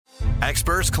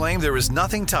Experts claim there is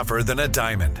nothing tougher than a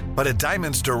diamond. But at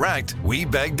Diamonds Direct, we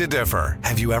beg to differ.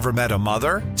 Have you ever met a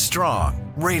mother?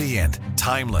 Strong, radiant,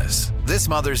 timeless. This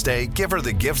Mother's Day, give her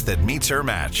the gift that meets her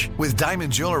match. With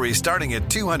diamond jewelry starting at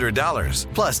 $200.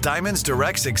 Plus, Diamonds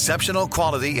Direct's exceptional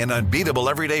quality and unbeatable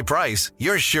everyday price,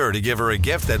 you're sure to give her a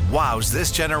gift that wows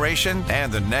this generation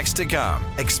and the next to come.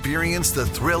 Experience the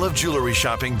thrill of jewelry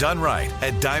shopping done right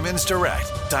at Diamonds Direct.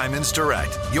 Diamonds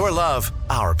Direct. Your love,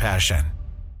 our passion.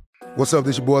 What's up,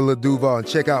 this your boy Lil Duval, and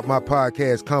check out my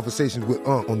podcast, Conversations with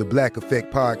Unc, on the Black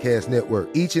Effect Podcast Network.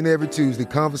 Each and every Tuesday,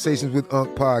 Conversations with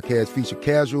Unc podcast feature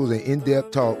casual and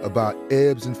in-depth talk about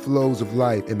ebbs and flows of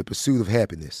life and the pursuit of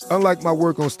happiness. Unlike my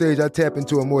work on stage, I tap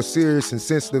into a more serious and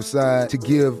sensitive side to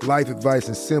give life advice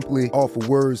and simply offer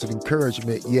words of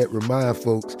encouragement, yet remind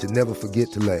folks to never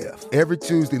forget to laugh. Every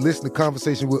Tuesday, listen to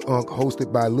Conversations with Unc,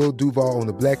 hosted by Lil Duval on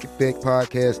the Black Effect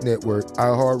Podcast Network,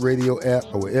 iHeartRadio app,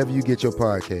 or wherever you get your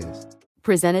podcasts.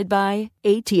 Presented by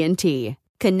AT&T.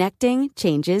 Connecting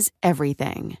changes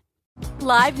everything.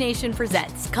 Live Nation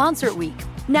presents Concert Week.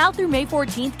 Now through May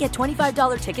 14th, get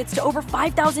 $25 tickets to over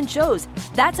 5,000 shows.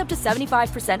 That's up to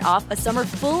 75% off a summer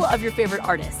full of your favorite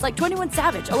artists like 21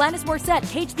 Savage, Alanis Morissette,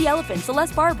 Cage the Elephant,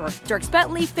 Celeste Barber, Dierks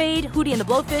Bentley, Fade, Hootie and the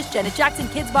Blowfish, Janet Jackson,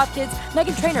 Kidz Bop Kids,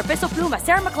 Meghan Trainor, Peso Pluma,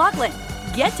 Sarah McLachlan.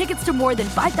 Get tickets to more than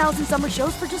 5,000 summer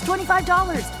shows for just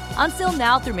 $25. Until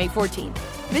now through May 14th.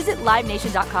 Visit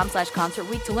LiveNation.com/Concert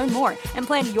Week to learn more and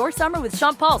plan your summer with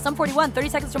Sean Paul, Sum 41, 30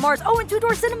 Seconds to Mars, and Two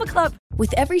Door Cinema Club.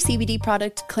 With every CBD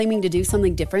product claiming to do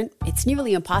something different, it's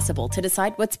nearly impossible to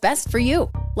decide what's best for you.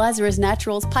 Lazarus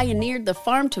Naturals pioneered the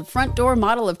farm-to-front-door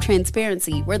model of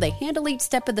transparency, where they handle each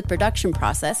step of the production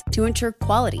process to ensure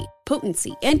quality,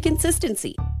 potency, and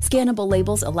consistency. Scannable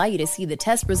labels allow you to see the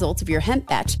test results of your hemp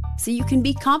batch, so you can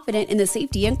be confident in the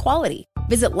safety and quality.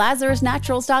 Visit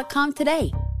LazarusNaturals.com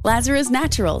today. Lazarus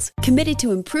Naturals, committed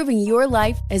to improving your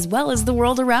life as well as the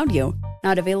world around you.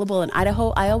 Not available in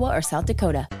Idaho, Iowa, or South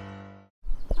Dakota.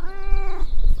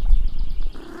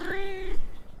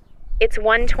 It's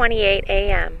 1:28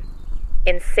 a.m.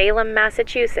 in Salem,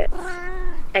 Massachusetts,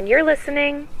 and you're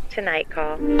listening to Night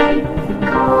Call.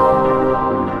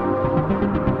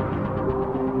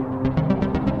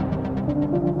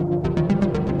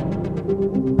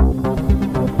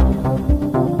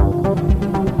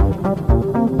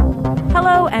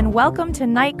 Hello and welcome to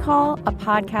Night Call, a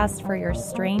podcast for your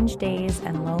strange days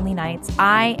and lonely nights.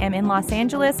 I am in Los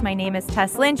Angeles. My name is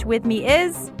Tess Lynch. With me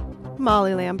is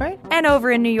Molly Lambert. And over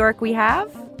in New York we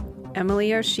have Emily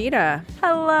Yoshida.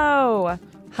 Hello.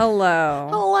 Hello.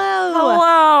 Hello.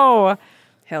 Hello.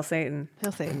 Hail Satan.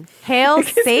 Hail Satan. Hail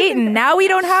Satan. Now we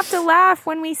don't have to laugh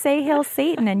when we say Hail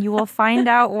Satan, and you will find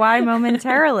out why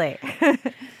momentarily.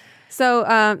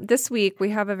 So this week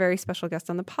we have a very special guest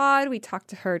on the pod. We talked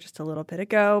to her just a little bit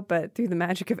ago, but through the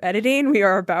magic of editing, we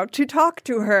are about to talk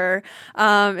to her.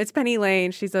 It's Penny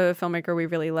Lane. She's a filmmaker we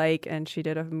really like, and she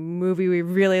did a movie we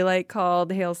really like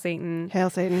called Hail Satan. Hail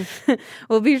Satan.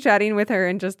 We'll be chatting with her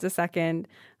in just a second.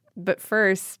 But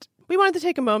first, we wanted to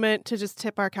take a moment to just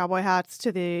tip our cowboy hats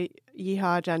to the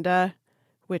Yeehaw agenda,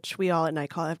 which we all at Night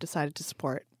Call have decided to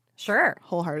support. Sure.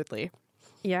 Wholeheartedly.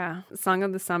 Yeah, Song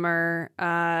of the Summer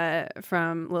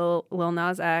from Lil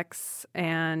Nas X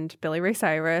and Billy Ray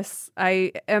Cyrus.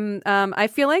 I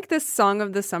feel like this Song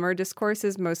of the Summer discourse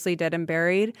is mostly dead and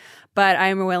buried, but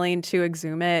I'm willing to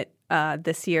exhume it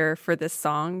this year for this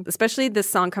song, especially this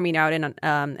song coming out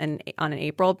on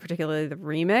April, particularly the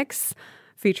remix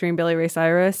featuring Billy Ray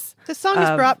Cyrus. This song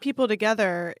has brought people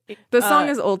together. The song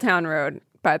is Old Town Road,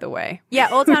 by the way. Yeah,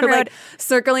 Old Town Road. Like,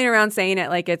 circling around saying it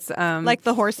like it's like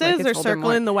the horses like are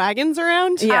circling the wagons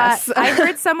around. Yes. I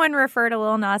heard someone refer to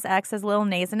Lil Nas X as Lil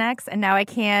Nasonex, and now I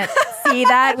can't see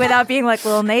that without being like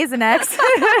Lil Nasonex,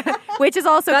 which is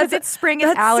also because it's spring,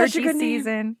 it's allergy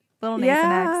season. Lil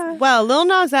Nasonex. Well, Lil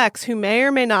Nas X, who may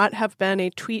or may not have been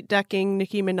a tweet-decking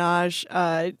Nicki Minaj.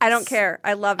 I don't care.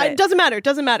 I love it. It doesn't matter. It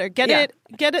doesn't matter. Get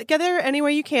there any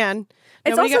way you can.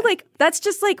 It's also like, that's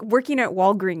just like working at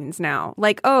Walgreens now.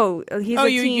 Like, he's a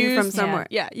teen from somewhere.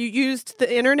 Yeah, you used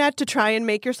the internet to try and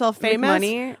make yourself famous.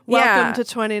 Money. Welcome to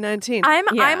 2019.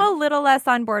 I'm a little less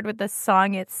on board with the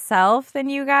song itself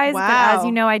than you guys. Wow. But as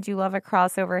you know, I do love a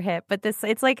crossover hit. But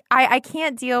it's like, I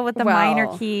can't deal with the minor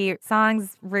key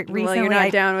songs recently. Well, you're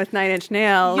not down with 9 Inch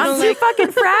Nails. I'm too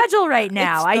fucking fragile right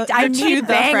now. I need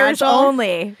bangers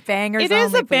only. Bangers only. It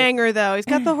is a banger, though. He's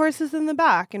got the horses in the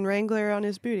back and Wrangler on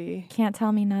his booty. Can't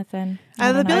tell me nothing.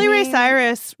 The Billy Ray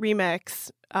Cyrus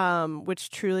remix, which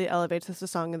truly elevates this as a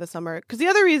song of the summer. Because the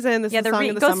other reason this is a song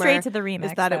of the summer straight to the remix,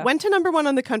 is that it went to #1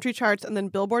 on the country charts, and then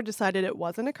Billboard decided it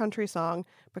wasn't a country song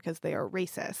because they are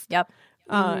racist. Yep.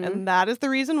 And that is the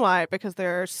reason why, because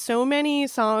there are so many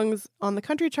songs on the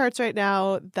country charts right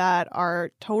now that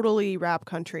are totally rap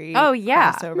country. Oh,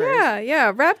 yeah. Crossovers.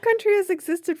 Yeah. Rap country has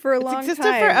existed for a long time. It's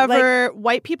existed forever.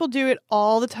 White people do it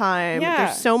all the time. Yeah.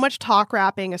 There's so much talk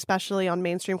rapping, especially on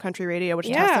mainstream country radio, which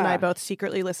Tess and I both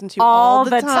secretly listen to all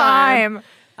the time.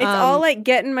 It's all like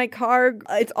get in my car.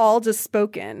 It's all just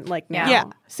spoken like now. Yeah.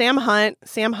 Sam Hunt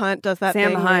does that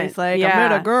thing where he's like, I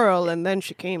met a girl and then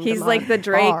she came He's to like my the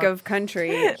Drake car. of country.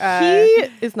 He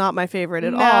is not my favorite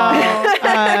at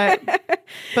all.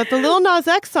 But the Lil Nas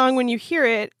X song, when you hear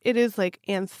it, it is like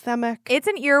anthemic. It's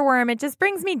an earworm. It just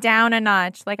brings me down a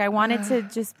notch. Like I want it to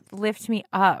just lift me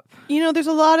up. You know, there's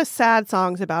a lot of sad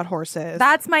songs about horses.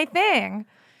 That's my thing.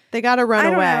 They gotta run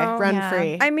away, run Yeah.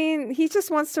 free. I mean, he just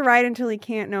wants to ride until he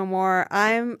can't no more.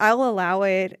 I'll allow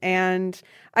it, and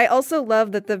I also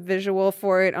love that the visual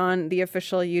for it on the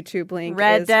official YouTube link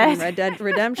is from Red Dead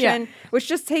Redemption, which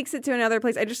just takes it to another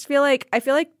place. I feel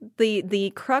like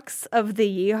the crux of the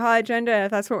Yeehaw agenda,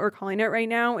 if that's what we're calling it right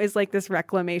now, is like this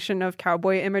reclamation of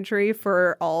cowboy imagery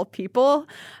for all people,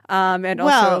 and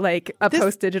also like a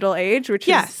post-digital age, which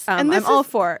is I'm all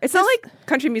for. It's not like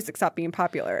country music stopped being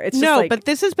popular. It's just like, but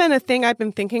this has been a thing I've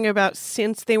been thinking about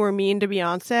since they were mean to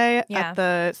Beyonce at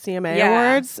the CMA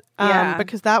Awards,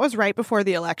 because that was right before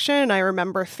the election. I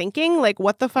remember thinking, like,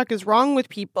 what the fuck is wrong with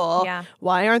people? Yeah.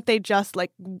 Why aren't they just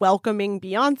like welcoming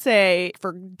Beyonce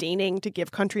for deigning to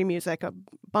give country music a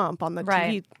bump on the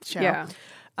TV show? Yeah.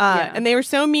 And they were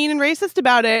so mean and racist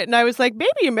about it. And I was like,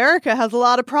 maybe America has a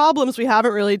lot of problems we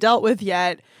haven't really dealt with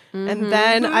yet. And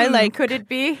then could it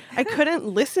be? I couldn't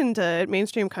listen to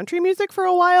mainstream country music for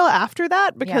a while after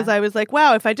that because I was like,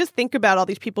 wow, if I just think about all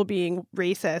these people being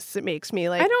racist, it makes me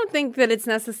like... I don't think that it's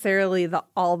necessarily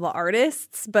all the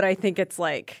artists, but I think it's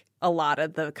like a lot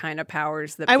of the kind of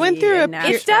powers that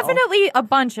It's definitely a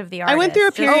bunch of the artists. I went through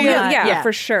a period,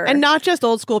 for sure, and not just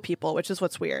old school people, which is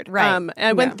what's weird. Right. And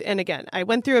I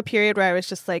went through a period where I was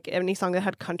just like, any song that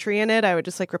had country in it, I would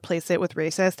just like replace it with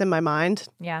racist in my mind.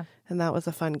 Yeah. And that was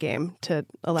a fun game to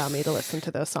allow me to listen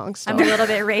to those songs. Still. I'm a little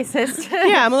bit racist.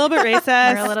 Yeah, I'm a little bit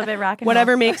racist. We're a little bit rock and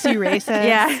Whatever roll. makes you racist.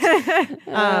 Yeah.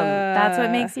 That's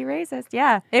what makes you racist.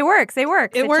 Yeah. It works. It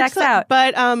checks out.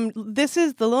 But this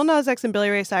is the Lil Nas X and Billy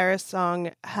Ray Cyrus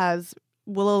song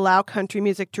will allow country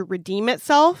music to redeem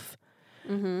itself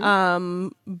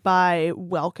by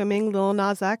welcoming Lil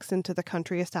Nas X into the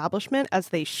country establishment as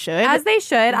they should.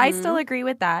 I still agree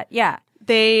with that. Yeah.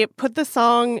 They put the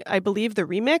song, I believe the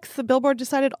remix, the Billboard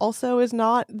decided also is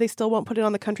not, they still won't put it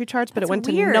on the country charts, but it went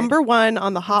to #1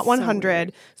 on the Hot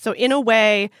 100. So in a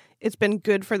way, it's been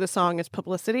good for the song as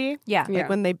publicity. Yeah. Like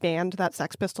when they banned that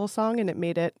Sex Pistols song and it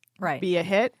made it be a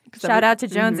hit. Shout out to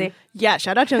Jonesy. Yeah,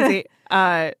 shout out Jonesy.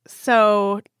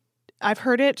 So I've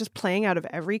heard it just playing out of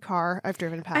every car I've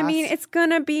driven past. I mean, it's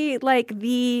going to be like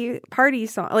the party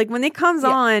song. Like when it comes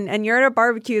on and you're at a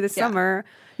barbecue this summer,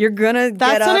 you're going to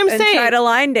get up and try to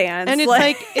line dance. And it's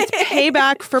like it's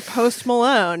payback for Post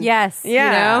Malone. Yes. Yeah.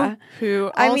 You know,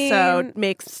 who also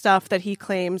makes stuff that he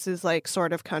claims is like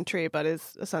sort of country, but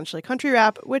is essentially country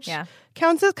rap, which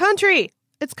counts as country.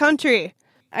 It's country.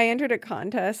 I entered a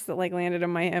contest that like landed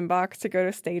in my inbox to go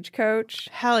to Stagecoach.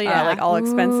 Hell yeah. Like all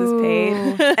expenses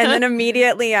paid. And then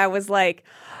immediately I was like,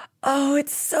 oh,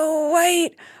 it's so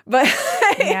white. But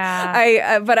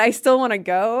but I still want to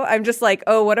go. I'm just like,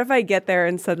 oh, what if I get there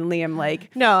and suddenly I'm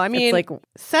like, no, I mean, like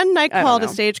send Nightcall to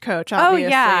Stagecoach.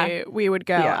 Obviously, we would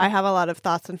go. Yeah. I have a lot of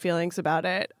thoughts and feelings about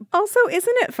it. Also,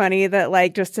 isn't it funny that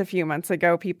like just a few months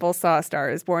ago, people saw A Star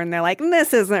Is Born. They're like,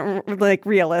 this isn't like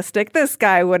realistic. This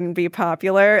guy wouldn't be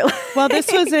popular. Well,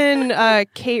 this was in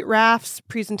Kate Raff's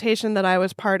presentation that I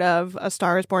was part of. A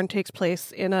Star Is Born takes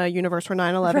place in a universe where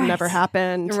 9/11 never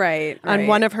happened. Right. And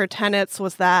one of her tenets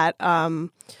was that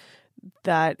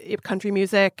if country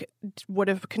music would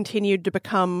have continued to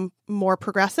become more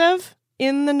progressive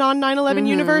in the non-9/11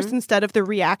 universe instead of the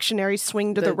reactionary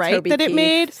swing to the right Toby that it Keith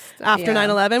made after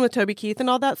 9/11 with Toby Keith and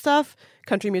all that stuff.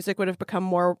 Country music would have become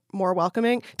more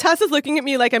welcoming. Tess is looking at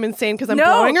me like I'm insane because I'm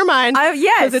blowing her mind.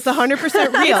 Yes. Because it's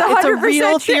 100% real. It's a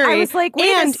real theory. I was like, wait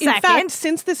and a second. in fact,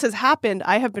 since this has happened,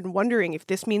 I have been wondering if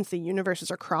this means the universes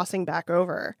are crossing back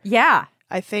over. Yeah.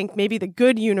 I think maybe the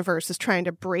good universe is trying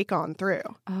to break on through.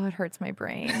 Oh, it hurts my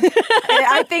brain.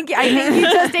 I think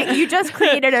you just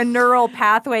created a neural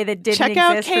pathway that didn't Check exist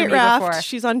out for Kate me Raft. before.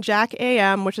 She's on Jack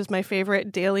AM, which is my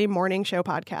favorite daily morning show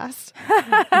podcast.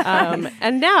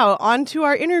 And now on to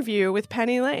our interview with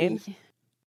Penny Lane.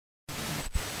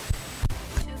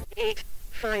 8,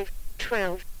 5,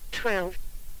 12, 12,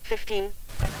 15.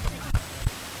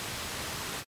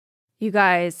 You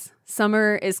guys,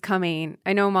 summer is coming.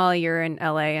 I know, Molly, you're in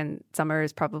LA and summer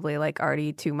is probably like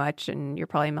already too much and you're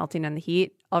probably melting in the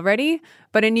heat already.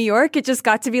 But in New York, it just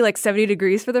got to be like 70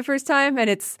 degrees for the first time and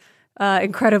it's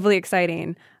incredibly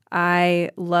exciting.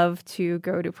 I love to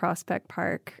go to Prospect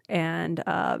Park and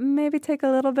maybe take a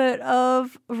little bit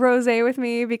of rosé with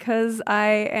me because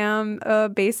I am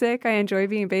basic. I enjoy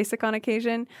being basic on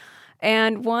occasion.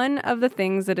 And one of the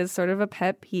things that is sort of a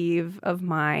pet peeve of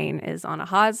mine is on a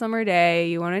hot summer day,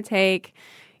 you want to take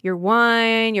your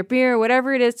wine, your beer,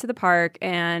 whatever it is to the park,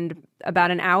 and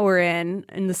about an hour in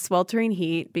the sweltering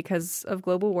heat because of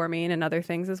global warming and other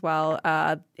things as well,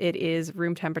 it is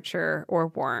room temperature or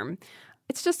warm.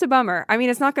 It's just a bummer. I mean,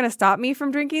 it's not going to stop me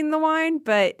from drinking the wine,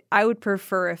 but I would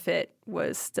prefer if it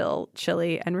was still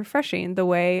chilly and refreshing the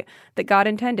way that God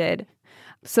intended.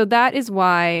 So that is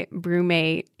why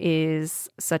BrewMate is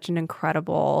such an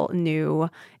incredible new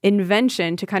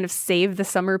invention to kind of save the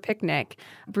summer picnic.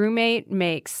 BrewMate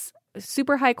makes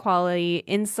super high quality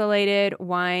insulated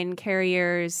wine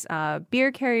carriers,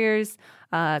 beer carriers,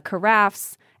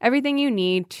 carafes, everything you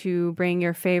need to bring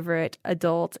your favorite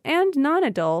adult and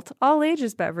non-adult, all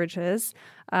ages beverages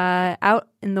out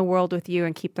in the world with you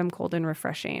and keep them cold and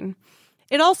refreshing.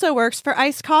 It also works for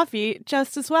iced coffee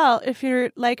just as well if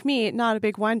you're, like me, not a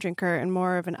big wine drinker and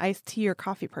more of an iced tea or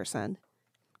coffee person.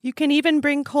 You can even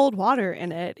bring cold water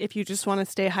in it if you just want to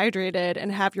stay hydrated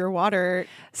and have your water...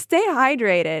 Stay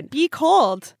hydrated. Be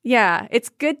cold. Yeah, it's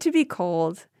good to be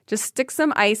cold. Just stick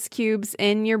some ice cubes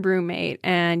in your BrewMate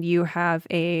and you have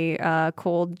a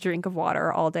cold drink of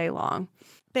water all day long.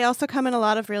 They also come in a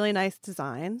lot of really nice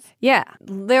designs. Yeah,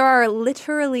 there are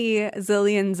literally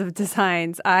zillions of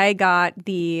designs. I got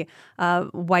the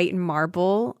white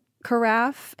marble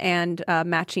carafe and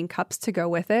matching cups to go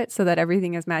with it so that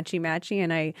everything is matchy-matchy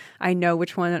and I know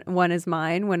which one is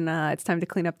mine when it's time to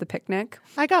clean up the picnic.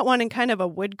 I got one in kind of a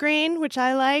wood grain, which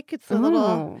I like. It's a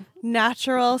little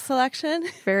natural selection.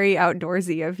 Very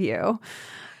outdoorsy of you.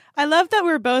 I love that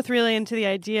we're both really into the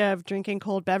idea of drinking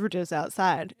cold beverages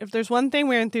outside. If there's one thing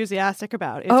we're enthusiastic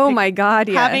about, it's my God,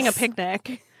 yes. Having a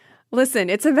picnic. Listen,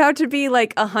 it's about to be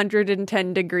like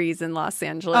 110 degrees in Los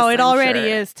Angeles. Oh, it already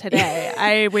is today.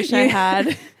 I wish I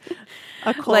had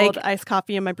a cold iced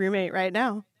coffee in my BrewMate right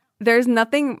now. There's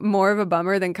nothing more of a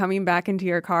bummer than coming back into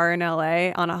your car in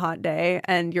LA on a hot day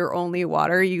and your only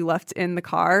water you left in the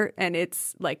car and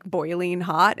it's like boiling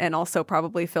hot and also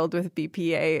probably filled with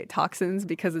BPA toxins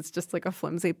because it's just like a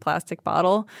flimsy plastic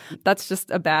bottle. That's just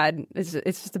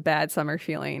it's just a bad summer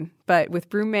feeling. But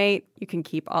with BrewMate, you can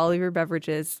keep all of your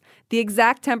beverages the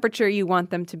exact temperature you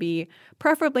want them to be,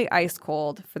 preferably ice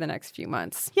cold for the next few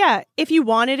months. Yeah, if you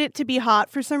wanted it to be hot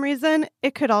for some reason,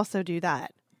 it could also do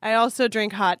that. I also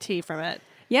drink hot tea from it.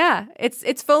 Yeah,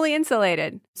 it's fully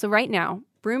insulated. So right now,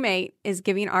 BrewMate is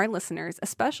giving our listeners a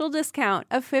special discount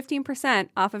of 15%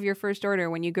 off of your first order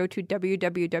when you go to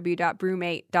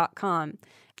www.brewmate.com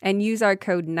and use our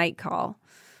code NIGHTCALL.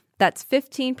 That's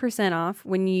 15% off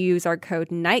when you use our code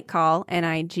NIGHTCALL,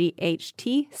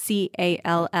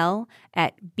 NIGHTCALL,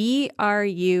 at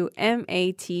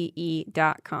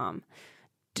BRUMATE.com.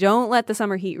 Don't let the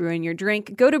summer heat ruin your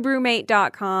drink. Go to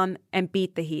brewmate.com and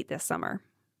beat the heat this summer.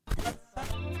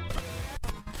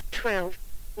 12,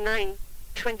 9,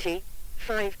 20,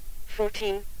 5,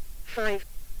 14, 5,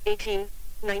 18,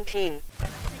 19.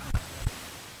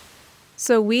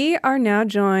 So we are now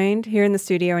joined here in the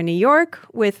studio in New York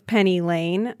with Penny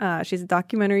Lane. She's a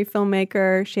documentary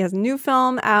filmmaker. She has a new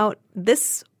film out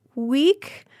this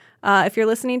week. If you're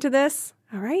listening to this,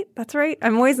 all right, that's right.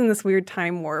 I'm always in this weird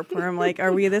time warp where I'm like,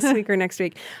 are we this week or next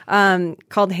week?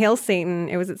 Called Hail Satan.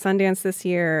 It was at Sundance this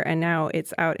year, and now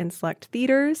it's out in select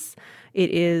theaters.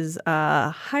 It is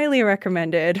highly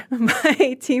recommended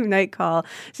by Team Night Call.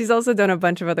 She's also done a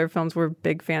bunch of other films we're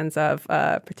big fans of,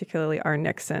 particularly R.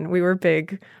 Nixon. We were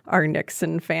big R.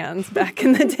 Nixon fans back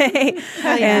in the day.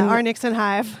 And R. Nixon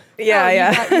Hive.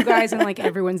 Yeah. You guys and like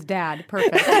everyone's dad.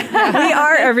 Perfect. We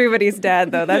are everybody's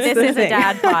dad, though. That's this the is thing. a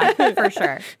dad pod for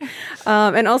sure.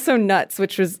 And also Nuts,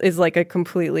 which is like a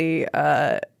completely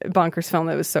bonkers film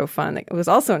that was so fun. It was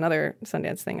also another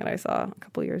Sundance thing that I saw a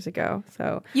couple years ago.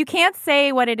 So you can't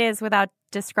say what it is without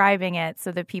describing it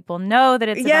so that people know that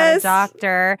it's about a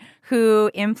doctor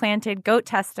who implanted goat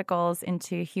testicles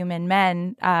into human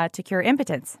men to cure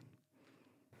impotence.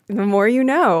 The more you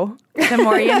know. The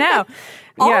more you know.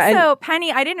 Also,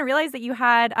 Penny, I didn't realize that you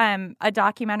had a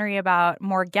documentary about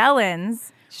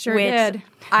Morgellons. Sure which did.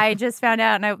 I just found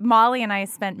out. And Molly and I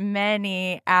spent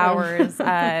many hours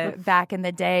back in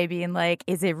the day being like,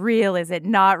 is it real? Is it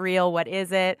not real? What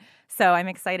is it? So I'm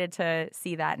excited to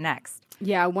see that next.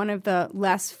 Yeah, one of the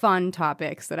less fun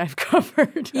topics that I've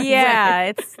covered. Yeah,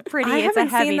 it's pretty. I it's a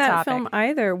haven't heavy seen that topic. film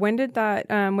either. When did that?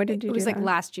 When did you? It was do like that?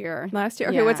 last year. Last year.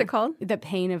 Okay, what's it called? The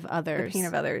Pain of Others. The Pain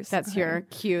of Others. That's your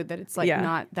cue that it's like Yeah.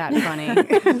 not that funny.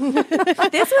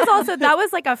 This was also that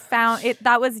was like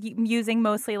that was using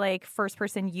mostly like first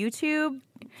person YouTube.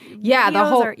 Yeah, the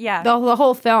videos whole the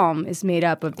whole film is made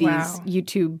up of these Wow.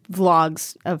 YouTube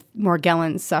vlogs of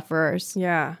Morgellons sufferers.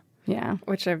 Yeah. Yeah.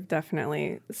 Which I've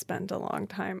definitely spent a long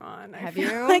time on. Have I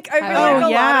feel you? like I feel Oh, like a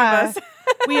yeah. lot of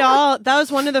us. That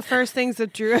was one of the first things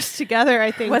that drew us together,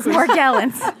 I think. Was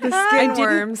Morgellons. The skin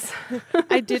worms.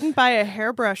 I didn't buy a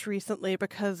hairbrush recently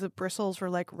because the bristles were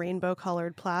like rainbow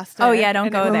colored plastic. Oh, yeah, don't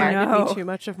and go it there. reminded me No. too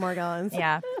much of Morgellons.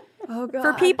 Yeah. Oh god.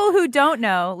 For people who don't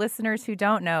know, listeners who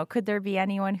don't know, could there be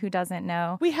anyone who doesn't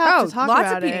know? We have to talk lots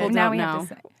about of people it. don't Now we know. have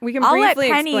to say. We can I'll let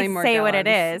briefly Penny explain say what it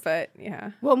Morgellons, is. but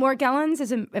yeah. Well, Morgellons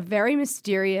is a very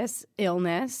mysterious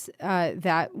illness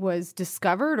that was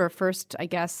discovered or first, I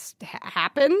guess,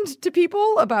 happened to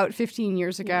people about 15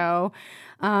 years ago.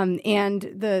 And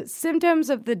the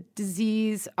symptoms of the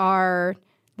disease are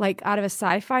like out of a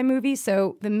sci-fi movie.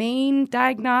 So the main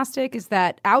diagnostic is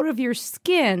that out of your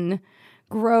skin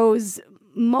grows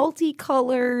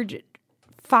multicolored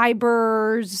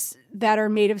fibers that are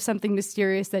made of something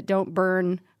mysterious that don't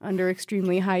burn under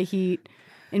extremely high heat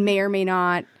and may or may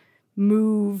not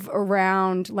move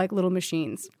around like little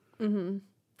machines. Mm-hmm.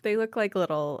 They look like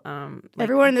little.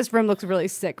 Everyone in this room looks really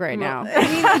sick right now.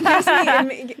 I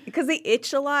mean, because they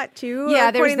itch a lot too.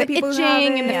 Yeah, there's according the to people who itching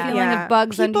have and the it. feeling of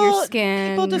bugs under your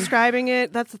skin. People describing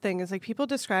it, that's the thing, is like people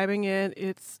describing it,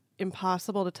 it's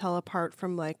impossible to tell apart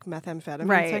from like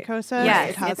methamphetamine psychosis.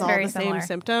 Yes, it has it's all very the similar. same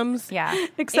symptoms. Yeah.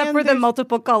 Except And for the there's-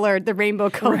 multiple colored, the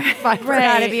rainbow colored fibers. It's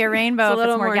got to be a rainbow It's a if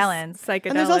little it's more Morgellons. psychedelic.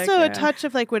 And there's also a yeah. touch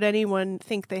of like, would anyone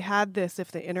think they had this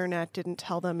if the internet didn't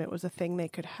tell them it was a thing they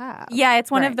could have? Yeah, it's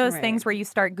one of Right, those right. things where you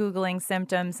start Googling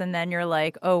symptoms and then you're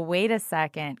like, oh, wait a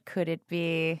second. Could it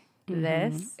be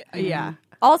this? Yeah.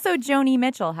 Also, Joni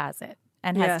Mitchell has it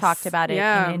and has Yes. talked about it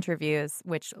Yeah. in interviews,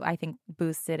 which I think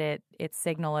boosted its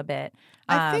signal a bit.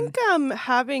 I think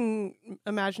having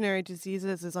imaginary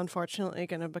diseases is unfortunately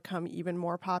going to become even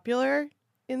more popular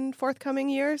in forthcoming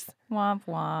years. Womp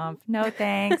womp. No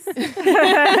thanks.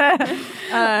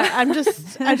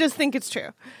 I just think it's true.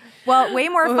 Well, way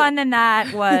more fun than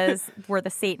that were the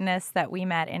Satanists that we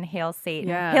met in Hail Satan.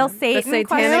 Yeah. Hail The Satan? Satanic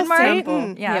question mark?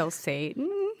 Temple. Yeah. Hail Satan.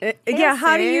 Yeah,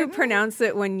 how do you pronounce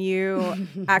it when you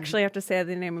actually have to say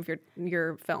the name of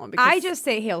your film? Because I just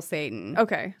say Hail Satan.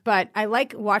 okay. But I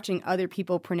like watching other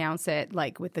people pronounce it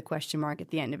like with the question mark at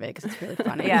the end of it because it's really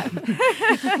funny. Yeah.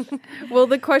 Well,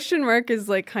 the question mark is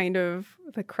like kind of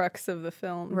the crux of the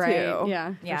film, Right. too.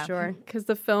 Yeah, Yeah. for sure. Because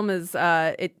the film is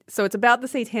so it's about the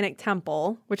Satanic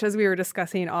Temple, which, as we were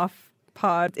discussing off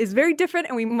pod, is very different,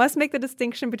 and we must make the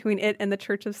distinction between it and the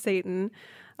Church of Satan.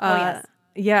 Yes.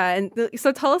 Yeah, and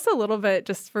so tell us a little bit,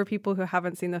 just for people who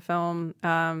haven't seen the film,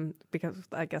 because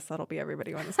I guess that'll be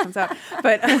everybody when this comes out,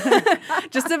 but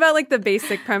just about like the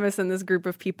basic premise and this group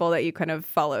of people that you kind of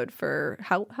followed for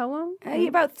how long?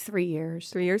 About 3 years.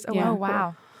 3 years? Oh, Yeah. wow. Oh,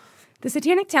 wow. The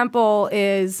Satanic Temple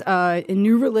is a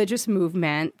new religious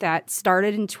movement that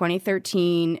started in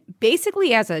 2013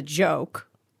 basically as a joke,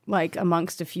 like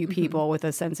amongst a few people with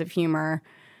a sense of humor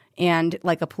and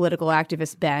like a political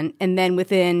activist bent. And then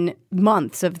within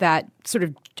months of that sort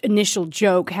of initial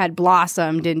joke had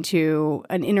blossomed into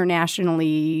an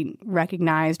internationally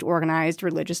recognized, organized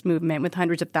religious movement with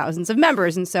hundreds of thousands of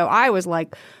members. And so I was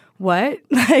like, what?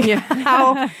 Like,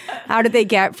 how did they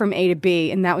get from A to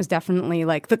B? And that was definitely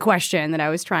like the question that I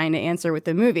was trying to answer with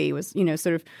the movie was, you know,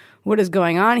 sort of what is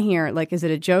going on here? Like, is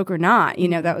it a joke or not? You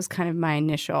know, that was kind of my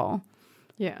initial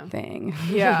thing.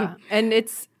 Yeah. And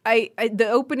it's, the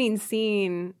opening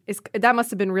scene that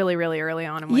must have been really, really early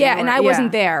on. And I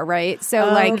wasn't there, right?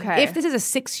 So, okay. if this is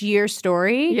a 6-year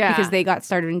story, because they got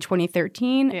started in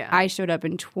 2013, I showed up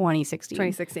in 2016.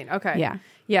 2016. Okay. Yeah.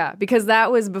 Yeah, because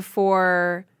that was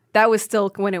before. That was still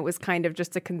when it was kind of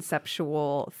just a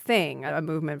conceptual thing, a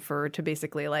movement to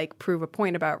basically like prove a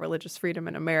point about religious freedom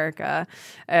in America.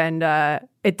 And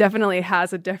it definitely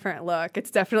has a different look. It's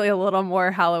definitely a little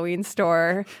more Halloween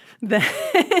store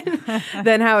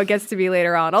than how it gets to be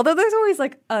later on. Although there's always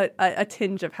like a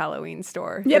tinge of Halloween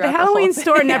store. Yeah, the throughout whole Halloween thing.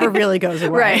 store never really goes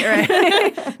away.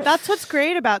 Right. That's what's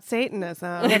great about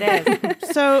Satanism. It is.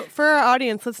 So for our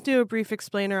audience, let's do a brief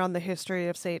explainer on the history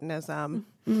of Satanism.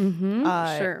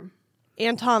 Sure.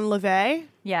 Anton LaVey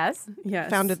Yes.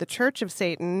 founded the Church of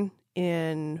Satan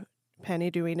in, Penny,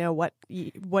 do we know what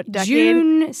decade?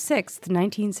 June 6th,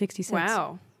 1966.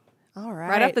 Wow. All right.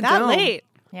 Right off the that dome. late.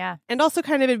 Yeah. And also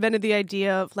kind of invented the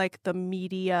idea of like the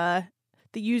media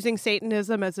the using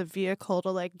Satanism as a vehicle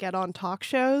to like get on talk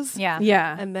shows.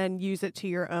 Yeah. And then use it to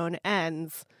your own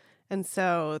ends. And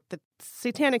so the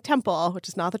Satanic Temple, which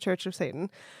is not the Church of Satan,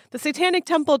 the Satanic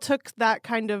Temple took that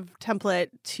kind of template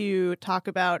to talk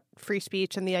about free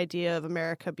speech and the idea of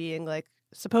America being like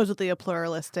supposedly a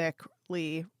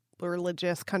pluralistically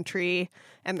religious country,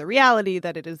 and the reality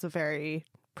that it is a very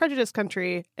prejudiced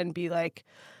country, and be like,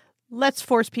 let's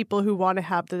force people who want to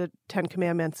have the 10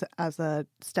 Commandments as a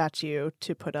statue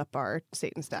to put up our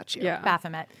Satan statue. Yeah.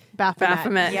 Baphomet.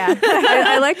 Baphomet. Yeah.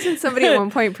 I liked when somebody at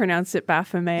one point pronounced it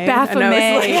Baphomet. Baphomet. And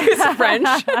I was like, it's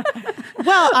French.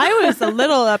 Well, I was a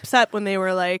little upset when they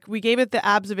were like, we gave it the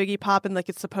abs of Iggy Pop and like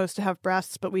it's supposed to have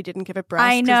breasts, but we didn't give it breasts.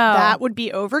 I know. That would be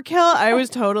overkill. I was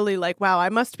totally like, wow, I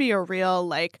must be a real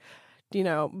like, you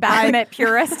know, Baphomet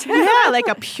purist. Yeah, like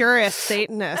a purist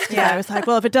Satanist. Yeah, I was like,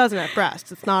 well, if it doesn't have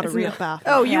breasts, it's not a real Baphomet.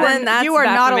 Oh, you are not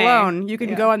Baphomet. alone. You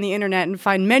can go on the internet and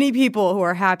find many people who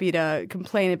are happy to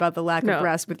complain about the lack of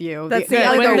breasts with you. That's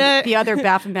the other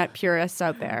Baphomet purists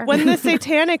out there. When the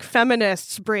satanic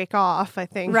feminists break off, I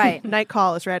think Right. Night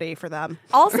Call is ready for them.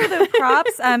 Also, the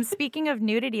props, speaking of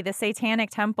nudity, the Satanic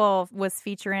Temple was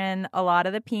featuring a lot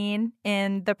of the peen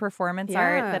in the performance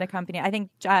art that accompanied. I think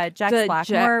Jack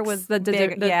Blackmore was the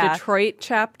Detroit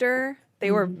chapter.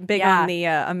 They were big on the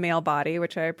a male body,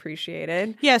 which I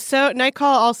appreciated. Yeah, so Night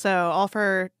Call also, all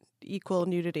for equal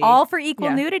nudity. All for equal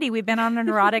nudity. We've been on an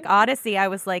erotic odyssey. I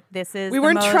was like, this is We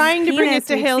weren't the most trying to bring it penis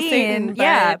to we've Hail seen. Satan.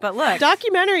 Yeah, but look.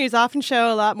 Documentaries often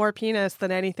show a lot more penis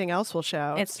than anything else will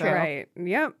show. It's so. true. Right.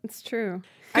 Yep, it's true.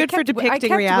 Good for depicting I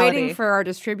kept reality. waiting for our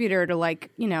distributor to, like,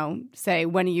 you know, say,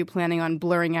 when are you planning on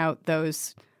blurring out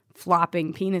those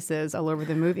flopping penises all over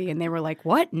the movie? And they were like,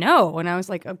 what? No. And I was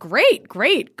like, oh, great,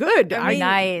 good. I mean,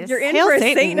 nice. You're in Hail for a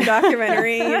Satan. Satan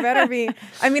documentary. You better be.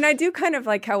 I mean, I do kind of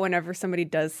like how whenever somebody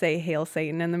does say Hail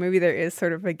Satan in the movie, there is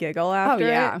sort of a giggle after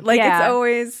yeah. it. Like, Yeah. it's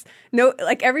always,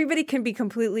 everybody can be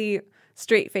completely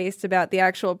straight-faced about the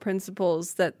actual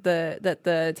principles that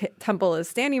the temple is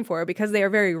standing for, because they are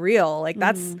very real. Like,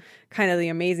 that's kind of the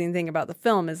amazing thing about the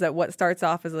film, is that what starts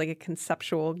off as like a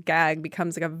conceptual gag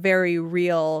becomes like a very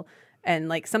real and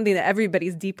like something that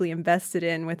everybody's deeply invested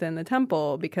in within the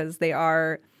temple, because they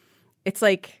are, it's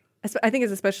like, I think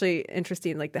it's especially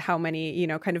interesting, like how many, you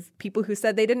know, kind of people who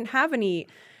said they didn't have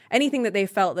anything that they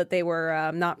felt that they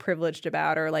were not privileged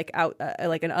about, or like out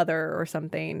like an other or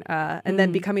something, and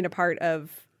then becoming a part of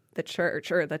the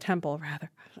church, or the temple rather.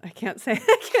 I can't say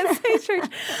church.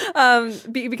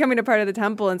 Becoming a part of the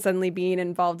temple and suddenly being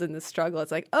involved in the struggle.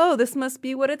 It's like, oh, this must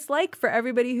be what it's like for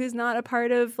everybody who's not a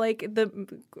part of like the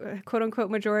quote unquote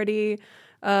majority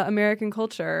American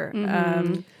culture.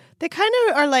 They kind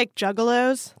of are like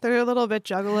juggalos. They're a little bit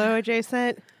juggalo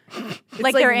adjacent.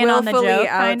 Like they're in on the willfully joke,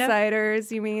 kind of? outsiders,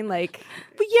 you mean? Like,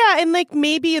 But yeah, and like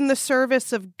maybe in the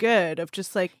service of good, of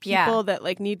just like people that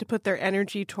like need to put their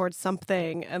energy towards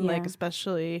something, and like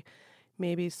especially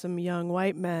maybe some young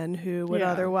white men who would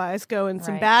otherwise go in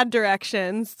some bad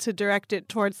directions, to direct it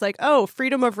towards like, oh,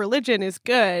 freedom of religion is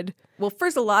good. well,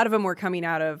 first, a lot of them were coming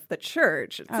out of the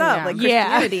church itself, like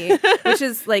Yeah. Christianity, which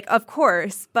is like, of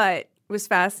course, but was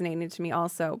fascinating to me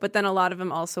also. But then a lot of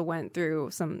them also went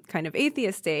through some kind of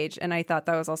atheist stage, and I thought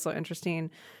that was also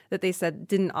interesting that they said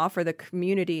didn't offer the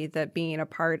community that being a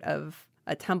part of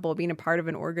a temple, being a part of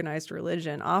an organized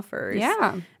religion offers.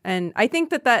 Yeah. And I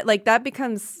think that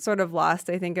becomes sort of lost,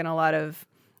 I think, in a lot of,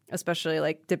 especially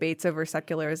like debates over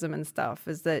secularism and stuff,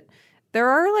 is that there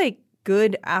are like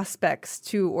good aspects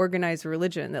to organized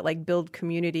religion that like build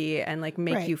community and like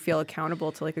make you feel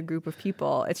accountable to like a group of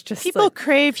people. It's just People like,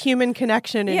 crave human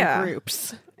connection in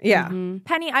groups. yeah.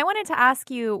 Penny, I wanted to ask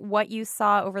you what you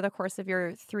saw over the course of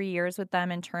your 3 years with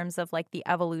them in terms of like the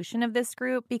evolution of this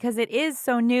group, because it is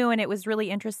so new, and it was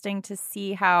really interesting to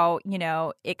see how, you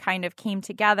know, it kind of came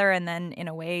together, and then in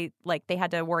a way like they had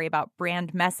to worry about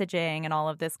brand messaging and all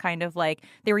of this kind of like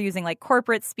they were using like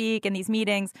corporate speak in these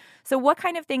meetings. So what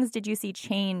kind of things did you see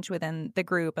change within the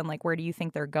group, and like where do you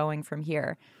think they're going from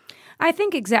here? I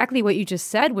think exactly what you just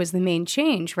said was the main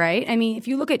change, right? I mean, if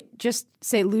you look at just,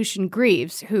 say, Lucian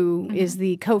Greaves, who is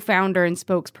the co-founder and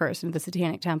spokesperson of the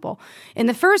Satanic Temple, in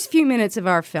the first few minutes of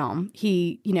our film,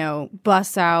 he, you know,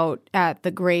 busts out at the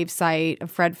grave site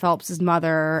of Fred Phelps'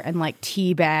 mother and, like,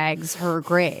 teabags her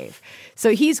grave.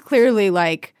 So he's clearly,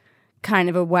 like, kind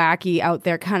of a wacky out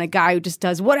there kind of guy who just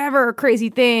does whatever crazy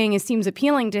thing. It seems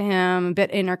appealing to him, a bit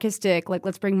anarchistic, like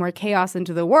let's bring more chaos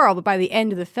into the world. But by the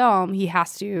end of the film, he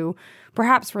has to,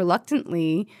 perhaps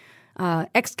reluctantly,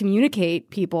 excommunicate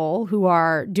people who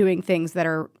are doing things that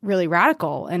are really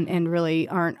radical and really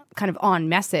aren't kind of on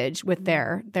message with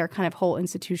their kind of whole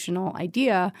institutional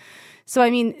idea. So, I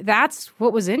mean, that's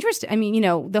what was interesting. I mean,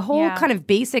 the whole kind of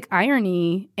basic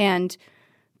irony and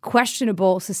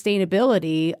questionable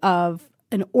sustainability of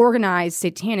an organized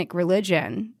satanic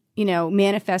religion,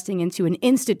 manifesting into an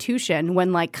institution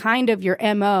when like kind of your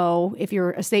MO, if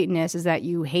you're a Satanist, is that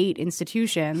you hate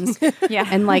institutions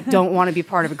and like don't want to be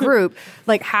part of a group.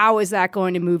 Like, how is that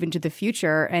going to move into the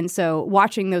future? And so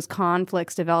watching those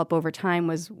conflicts develop over time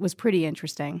was pretty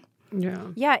interesting.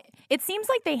 Yeah. It seems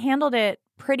like they handled it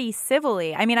pretty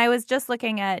civilly. I mean, I was just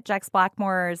looking at Jex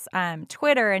Blackmore's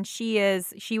Twitter, and she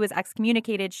was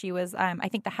excommunicated. She was, I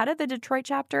think, the head of the Detroit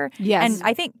chapter. Yes. And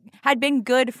I think had been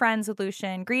good friends with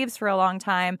Lucien Greaves for a long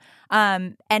time.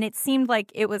 And it seemed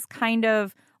like it was kind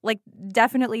of like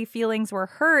definitely feelings were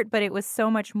hurt, but it was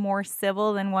so much more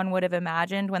civil than one would have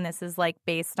imagined when this is like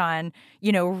based on,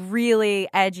 really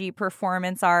edgy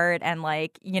performance art and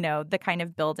like, the kind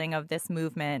of building of this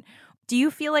movement. Do you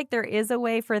feel like there is a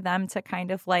way for them to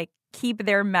kind of like keep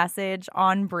their message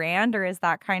on brand, or is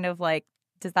that kind of like,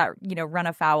 does that, run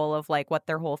afoul of like what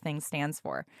their whole thing stands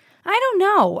for? I don't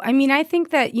know. I mean, I think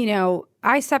that,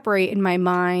 I separate in my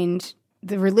mind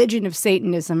the religion of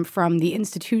Satanism from the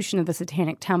institution of the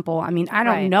Satanic Temple. I mean, I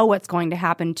don't know what's going to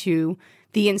happen to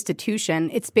the institution.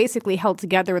 It's basically held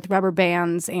together with rubber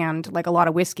bands and like a lot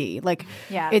of whiskey. Like,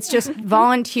 it's just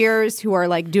volunteers who are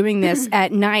like doing this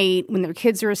at night when their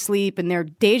kids are asleep and their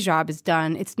day job is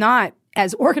done. It's not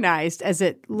as organized as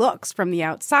it looks from the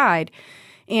outside.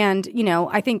 And,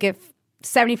 I think if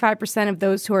 75% of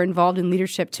those who are involved in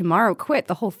leadership tomorrow quit,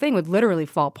 the whole thing would literally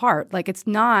fall apart. Like, it's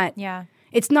not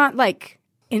like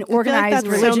an organized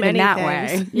religion in that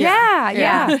way.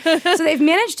 Yeah. So they've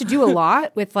managed to do a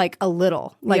lot with like a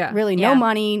little, like really no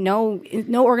money, no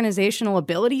organizational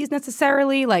abilities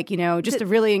necessarily, like, just a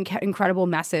really incredible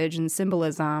message and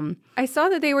symbolism. I saw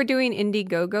that they were doing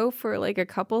Indiegogo for like a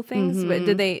couple things, but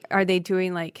are they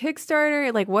doing like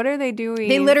Kickstarter? Like, what are they doing?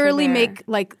 They literally make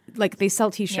like they sell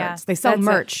T-shirts, they sell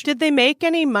merch. Did they make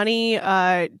any money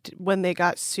when they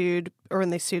got sued? Or when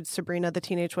they sued Sabrina the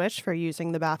Teenage Witch for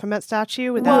using the Baphomet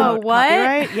statue without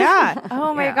copyright? Yeah.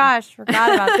 Oh my gosh,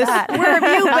 forgot about that. Where have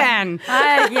you been?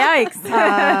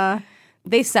 Yikes.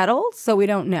 They settled, so we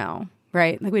don't know.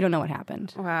 Right? Like, we don't know what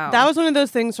happened. Wow. That was one of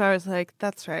those things where I was like,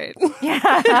 that's right.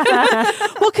 Yeah.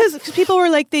 Well, because people were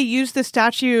like, they used the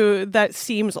statue that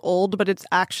seems old, but it's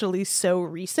actually so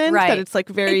recent that it's like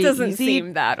very It doesn't easy.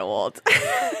 seem that old.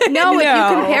 No, if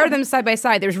you compare them side by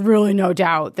side, there's really no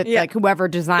doubt that like whoever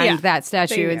designed that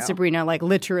statue and Sabrina like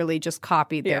literally just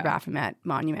copied their Baphomet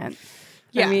monument.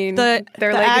 Yeah. I mean, their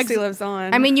legacy lives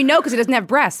on. I mean, because it doesn't have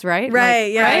breasts, right?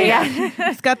 Right, Right?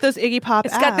 It's got those Iggy Pop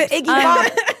abs. It's got the Iggy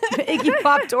Pop. Iggy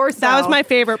Pop torso. That was my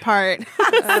favorite part.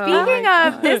 Speaking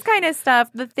of this kind of stuff,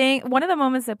 one of the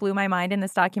moments that blew my mind in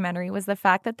this documentary was the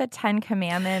fact that the 10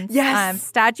 Commandments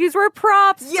statues were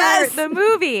props for the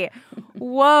movie.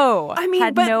 Whoa. I mean,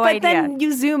 had but no idea. Then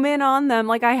you zoom in on them.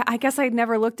 Like, I guess I'd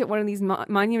never looked at one of these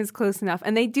monuments close enough.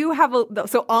 And they do have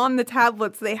so on the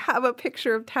tablets, they have a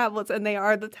picture of tablets, and they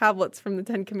are the tablets from the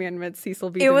 10 Commandments, Cecil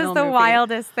B. DeMille It was the movie.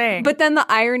 wildest thing. But then the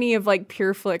irony of like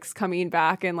PureFlix coming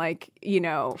back and like,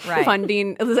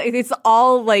 funding, it's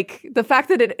all like the fact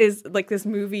that it is like this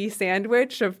movie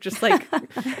sandwich of just like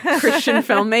Christian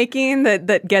filmmaking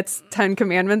that gets 10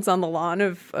 Commandments on the lawn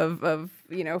of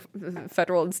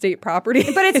federal and state property.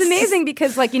 But it's amazing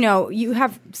because, like, you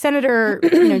have Senator,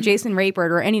 Jason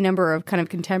Rayburn or any number of kind of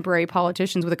contemporary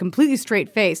politicians with a completely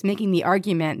straight face making the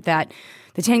argument that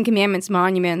the 10 Commandments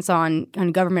monuments on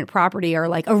government property are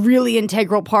like a really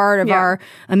integral part of our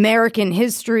American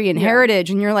history and heritage.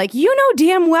 And you're like,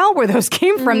 damn well where those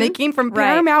came from. They came from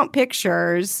Paramount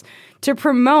Pictures to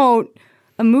promote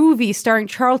a movie starring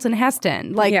Charlton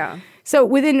Heston. So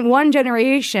within one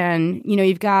generation,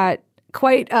 you've got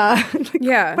quite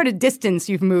a distance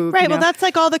you've moved. Right. Well, that's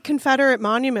like all the Confederate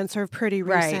monuments are pretty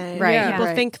recent. Right.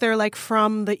 People think they're like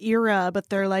from the era, but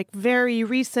they're like very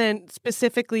recent,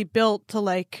 specifically built to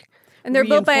like. And they're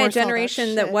built by a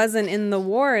generation that wasn't in the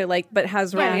war, but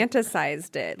has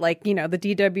romanticized it. Like, the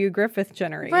D.W. Griffith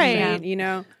generation.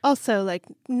 Right. Also, like,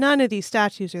 none of these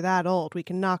statues are that old. We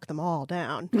can knock them all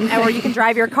down. Or you can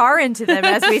drive your car into them,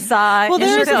 as we saw. Well,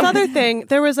 there was another thing.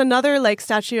 There was another, like,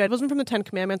 statue. It wasn't from the 10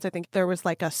 Commandments. I think there was,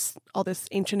 like, all this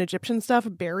ancient Egyptian stuff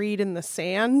buried in the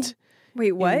sand.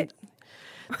 Wait, what?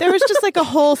 There was just like a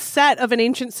whole set of an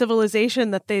ancient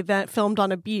civilization that they then filmed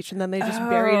on a beach, and then they just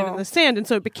buried it in the sand, and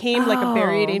so it became like a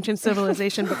buried ancient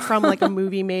civilization, but from like a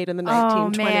movie made in the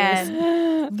 1920s.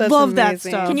 Man. Love that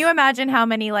stuff. Can you imagine how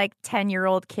many like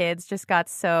 10-year-old kids just got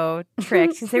so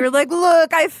tricked because they were like,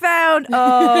 "Look, I found."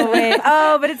 Oh wait,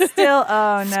 but it's still.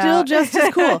 Oh no, still just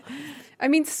as cool. I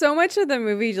mean, so much of the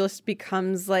movie just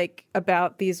becomes like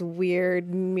about these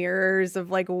weird mirrors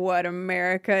of like what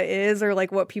America is or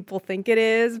like what people think it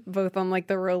is, both on like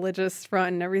the religious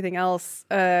front and everything else.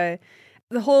 The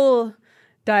whole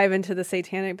dive into the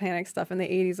satanic panic stuff in the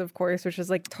 80s, of course, which is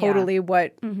like totally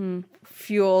what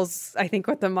fuels, I think,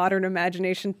 what the modern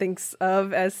imagination thinks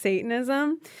of as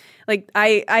Satanism. Like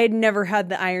I had never had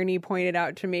the irony pointed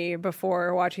out to me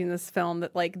before watching this film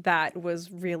that like that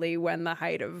was really when the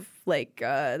height of like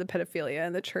the pedophilia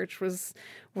in the church was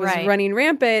running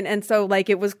rampant, and so like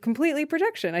it was completely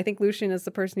projection. I think Lucien is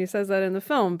the person who says that in the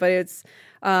film, but it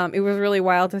was really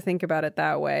wild to think about it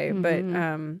that way. But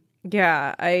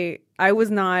yeah, I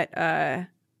was not a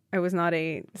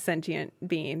sentient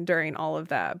being during all of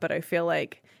that, but I feel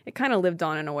like it kind of lived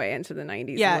on in a way into the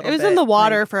 90s. Yeah, it was in the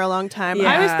water for a long time.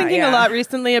 Yeah, I was thinking a lot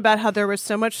recently about how there was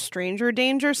so much stranger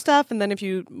danger stuff, and then if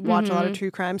you watch a lot of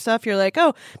true crime stuff, you're like,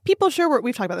 oh, people sure were,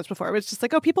 we've talked about this before, but it's just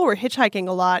like, oh, people were hitchhiking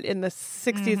a lot in the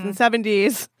 60s and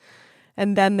 70s,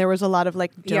 and then there was a lot of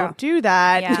like, don't do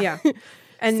that. Yeah.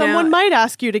 And someone might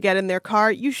ask you to get in their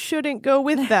car. You shouldn't go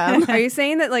with them. Are you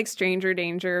saying that like stranger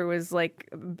danger was like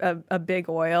a big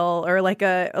oil or like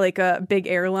a big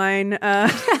airline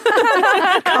con?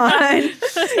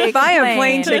 Buy a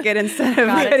plane ticket instead of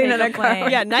getting in a car.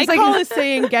 Yeah, Nightcall is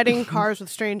saying getting cars with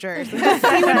strangers. Just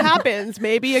see what happens.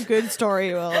 Maybe a good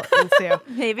story will ensue.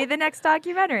 Maybe the next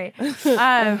documentary.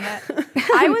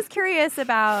 I was curious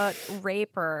about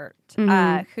Rapert,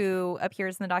 who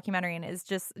appears in the documentary and is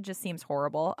just seems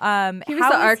horrible. He was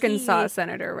the Arkansas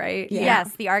senator, right? Yeah.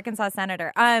 Yes, the Arkansas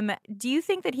senator. Do you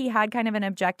think that he had kind of an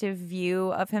objective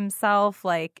view of himself?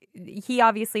 Like, he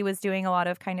obviously was doing a lot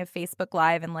of kind of Facebook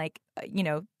Live and like,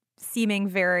 seeming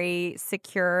very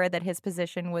secure that his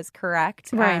position was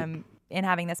correct in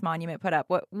having this monument put up.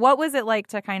 What was it like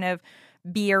to kind of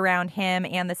be around him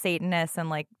and the Satanists, and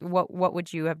like what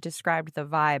would you have described the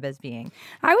vibe as being?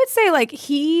 I would say like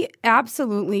he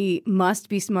absolutely must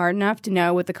be smart enough to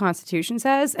know what the Constitution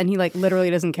says, and he like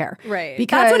literally doesn't care. Right.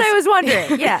 Because, that's what I was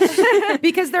wondering. Yeah.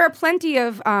 Because there are plenty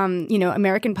of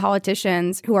American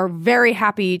politicians who are very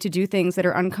happy to do things that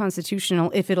are unconstitutional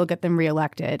if it'll get them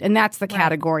reelected, and that's the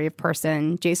category of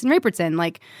person Jason Rapert's.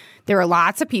 Like, there are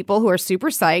lots of people who are super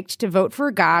psyched to vote for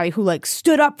a guy who like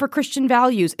stood up for Christian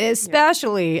values,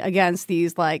 especially against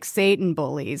these like Satan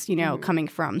bullies, coming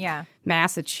from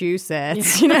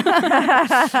Massachusetts,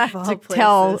 to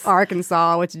tell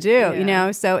Arkansas what to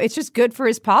do, So it's just good for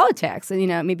his politics, and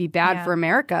it may be bad for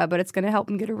America, but it's going to help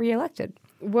him get reelected.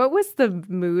 What was the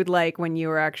mood like when you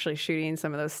were actually shooting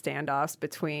some of those standoffs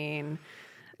between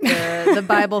the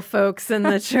Bible folks and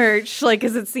the church? Like,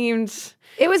 because it seemed...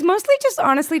 It was mostly just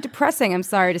honestly depressing, I'm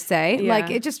sorry to say. Yeah. Like,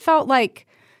 it just felt like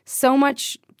so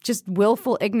much just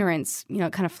willful ignorance,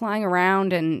 kind of flying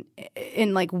around, and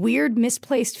in like weird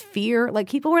misplaced fear. Like,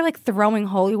 people were like throwing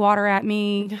holy water at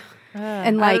me.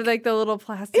 And out of, like the little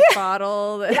plastic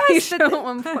bottle that you showed at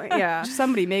one point. Yeah.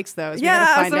 Somebody makes those.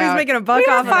 Yeah, somebody's making a buck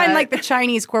off of it. We find like the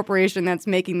Chinese corporation that's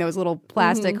making those little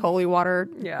plastic holy water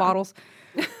bottles.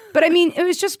 But I mean, it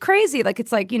was just crazy. Like,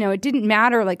 it's like, it didn't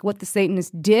matter like what the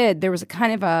Satanists did. There was a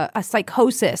kind of a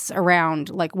psychosis around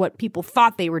like what people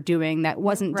thought they were doing that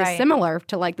wasn't dissimilar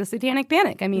to like the Satanic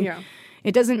Panic. I mean,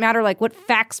 it doesn't matter like what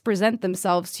facts present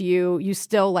themselves to you. You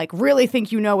still like really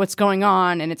think you know what's going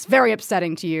on, and it's very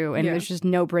upsetting to you. And there's just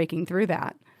no breaking through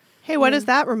that. Hey, what does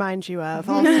that remind you of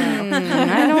also?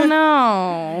 I don't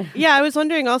know. Yeah, I was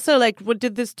wondering also, like,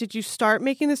 did you start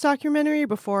making this documentary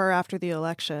before or after the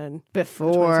election?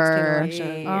 Before.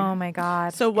 Oh my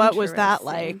God. So what was that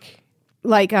like?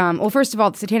 Like, well, first of all,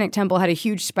 the Satanic Temple had a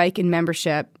huge spike in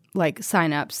membership, like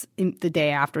signups the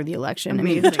day after the Amazing. election. I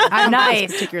mean, I don't think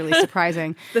it's particularly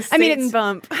surprising. The Satan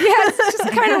bump. Yeah, it's just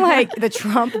kind of like the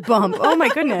Trump bump. Oh my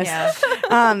goodness. Yeah.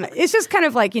 It's just kind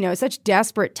of like, such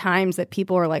desperate times that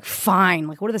people are like, fine,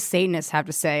 like what do the Satanists have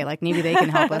to say? Like maybe they can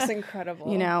help us. That's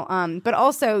incredible. But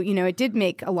also, it did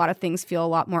make a lot of things feel a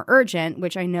lot more urgent,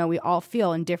 which I know we all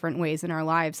feel in different ways in our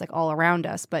lives, like all around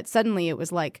us. But suddenly it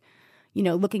was like,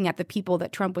 looking at the people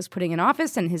that Trump was putting in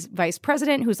office and his vice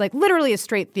president, who's like literally a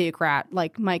straight theocrat.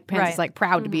 Like Mike Pence is like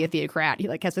proud to be a theocrat. He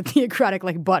like has a theocratic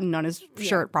like button on his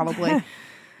shirt probably.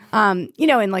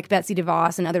 and like Betsy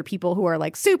DeVos and other people who are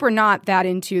like super not that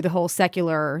into the whole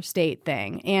secular state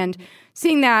thing. And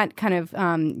seeing that kind of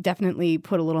definitely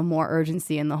put a little more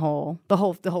urgency in the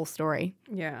whole story.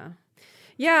 Yeah.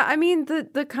 Yeah, I mean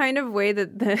the kind of way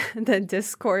that the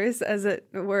discourse, as it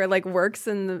were, like works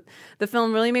in the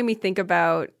film really made me think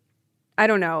about, I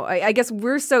don't know, I guess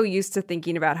we're so used to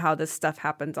thinking about how this stuff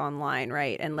happens online,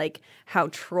 right? And like how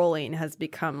trolling has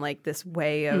become like this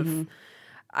way of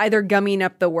either gumming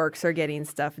up the works or getting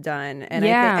stuff done. And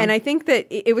I think that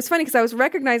it was funny because I was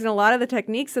recognizing a lot of the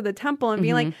techniques of the temple and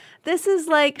being like, this is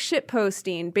like shit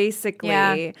posting, basically.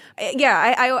 I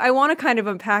want to kind of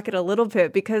unpack it a little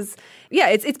bit because,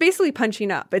 it's basically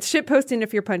punching up. It's shit posting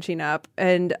if you're punching up.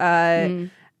 And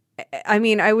I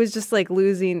mean, I was just like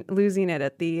losing it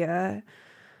at the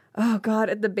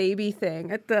at the baby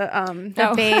thing, at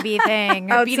the baby thing,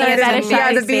 the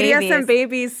BDSM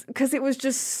babies, because it was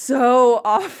just so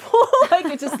awful. Like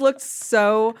it just looked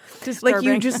so disturbing. Like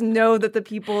you just know that the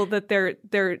people that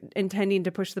they're intending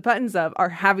to push the buttons of are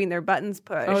having their buttons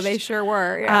pushed. Oh, they sure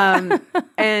were. Yeah.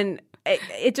 And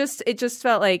it just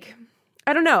felt like,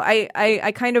 I don't know.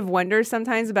 I kind of wonder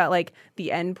sometimes about like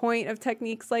the end point of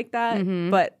techniques like that,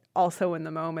 but also in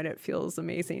the moment it feels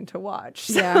amazing to watch.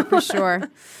 Yeah, for sure.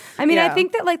 I mean, I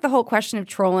think that like the whole question of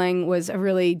trolling was a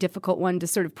really difficult one to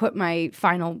sort of put my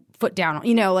final foot down on.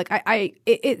 You know, like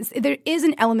there is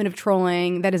an element of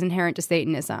trolling that is inherent to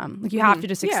Satanism. Like you have to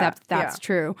just accept that's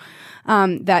true.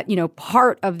 That, you know,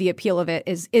 part of the appeal of it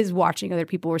is watching other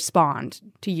people respond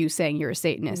to you saying you're a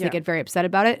Satanist. They get very upset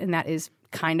about it, and that is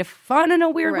kind of fun in a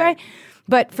weird way.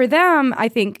 But for them, I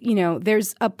think, you know,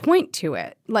 there's a point to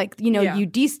it. Like, you know, you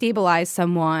destabilize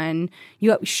someone,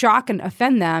 you shock and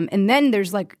offend them, and then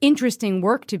there's like interesting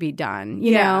work to be done,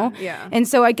 you know? Yeah. And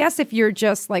so I guess if you're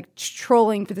just like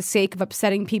trolling for the sake of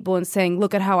upsetting people and saying,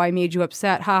 look at how I made you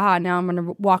upset, haha, now I'm going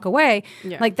to walk away,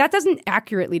 like that doesn't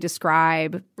accurately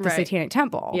describe the Satanic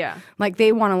Temple. Yeah. Like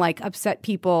they want to like upset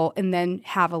people and then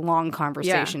have a long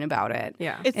conversation about it.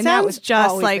 Yeah. It and sounds that was just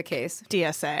always like the case.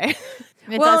 DSA.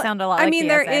 It does sound a lot like I mean, DSA.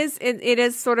 there is, it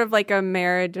is sort of like a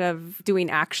marriage of doing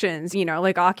actions, you know,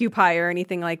 like Occupy or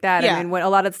anything like that. Yeah. I mean, what a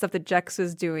lot of the stuff that Jex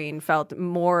was doing felt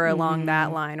more along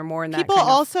that line or more in that People kind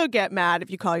of... also get mad if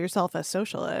you call yourself a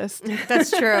socialist. That's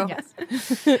true. Yes.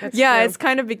 That's true. It's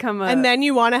kind of become a... And then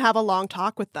you want to have a long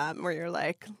talk with them where you're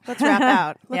like, let's wrap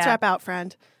out. Let's wrap out,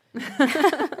 friend.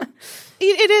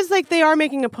 It is like they are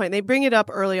making a point. They bring it up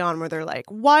early on where they're like,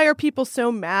 why are people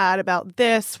so mad about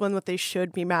this when what they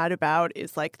should be mad about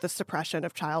is like the suppression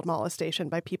of child molestation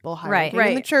by people hired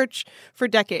in the church for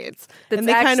decades. That's and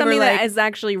they kind of something like, that is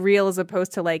actually real as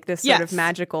opposed to like this sort of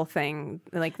magical thing,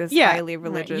 like this highly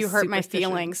religious You hurt my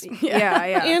feelings.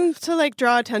 And to like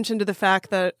draw attention to the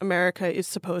fact that America is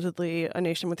supposedly a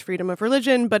nation with freedom of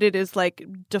religion, but it is like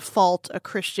default a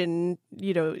Christian,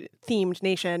 you know, themed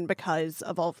nation because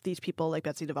of all of these people like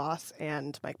Betsy DeVos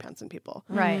and Mike Pence and people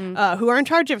who are in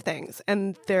charge of things.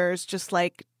 And there's just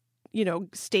like, you know,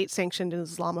 state-sanctioned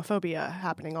Islamophobia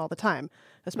happening all the time,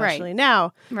 especially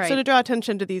now. So to draw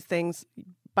attention to these things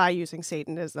by using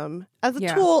Satanism as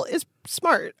a tool is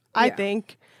smart, I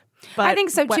think. But I think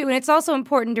so too, and it's also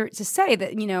important to say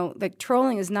that, you know, like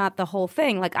trolling is not the whole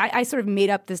thing. Like I sort of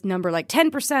made up this number, like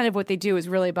 10% of what they do is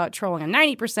really about trolling, and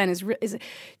 90% is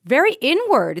very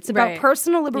inward. It's about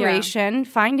personal liberation,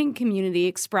 finding community,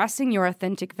 expressing your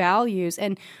authentic values,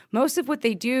 and most of what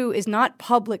they do is not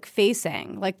public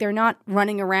facing. Like they're not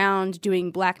running around doing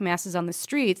black masses on the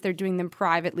streets. They're doing them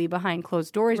privately behind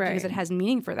closed doors because it has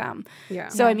meaning for them.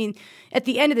 So I mean, at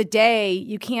the end of the day,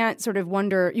 you can't sort of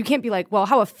wonder. You can't be like, well,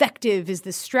 how effective is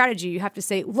this strategy? You have to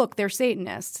say, look, they're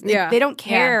Satanists. They don't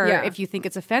care if you think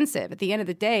it's offensive. At the end of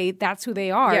the day, that's who they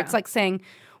are. It's like saying,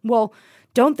 well,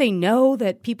 don't they know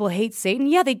that people hate Satan?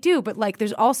 Yeah, they do. But like,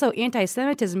 there's also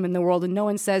anti-Semitism in the world, and no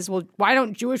one says, well, why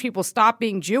don't Jewish people stop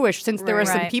being Jewish since there are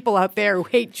some people out there who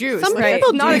hate Jews? Some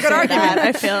people not a good argument,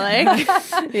 I feel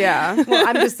like. Well,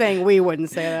 I'm just saying we wouldn't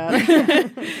say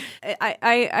that.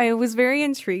 I was very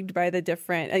intrigued by the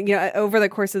different, you know, over the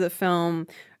course of the film,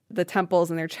 the temples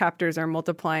and their chapters are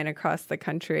multiplying across the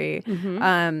country.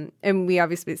 And we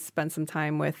obviously spent some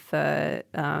time with the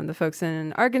folks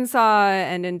in Arkansas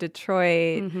and in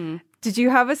Detroit. Did you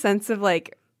have a sense of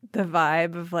like the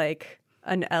vibe of like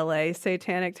an LA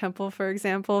Satanic Temple, for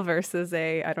example, versus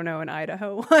an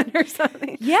Idaho one or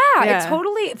something? Yeah, it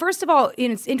totally. First of all,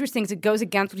 it's interesting because it goes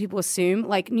against what people assume.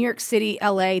 Like New York City,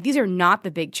 LA, these are not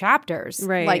the big chapters.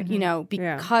 Right. Like,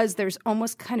 because there's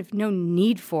almost kind of no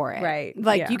need for it. Right.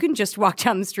 Like you can just walk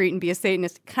down the street and be a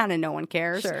Satanist. Kind of no one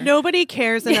cares. Sure. Nobody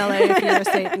cares in LA if you're a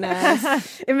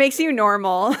Satanist. It makes you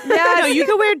normal. Yeah, no, you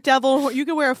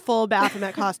could wear a full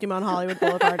Baphomet costume on Hollywood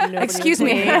Boulevard. And Excuse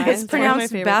me, it's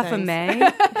pronounced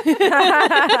Baphomet.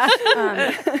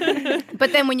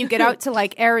 But then when you get out to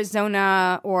like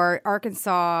Arizona or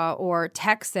Arkansas or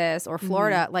Texas or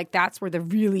Florida, like that's where the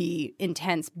really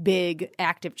intense, big,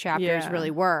 active chapters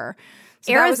really were.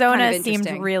 So Arizona seemed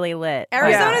really lit.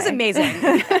 Arizona's amazing.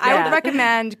 I would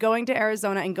recommend going to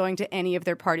Arizona and going to any of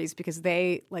their parties because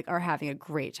they like are having a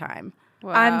great time.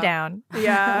 Wow. I'm down.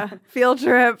 Yeah. Field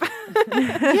trip.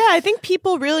 Yeah, I think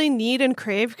people really need and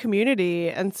crave community.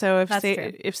 And so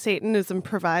if Satanism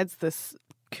provides this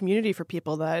community for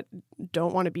people that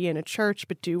don't want to be in a church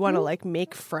but do want to like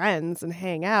make friends and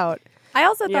hang out. I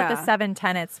also thought the 7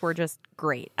 tenets were just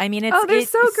great. I mean, it's so great.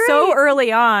 So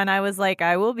early on, I was like,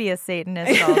 I will be a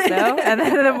Satanist also. And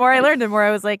then the more I learned, the more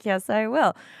I was like, yes, I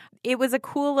will. It was a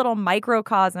cool little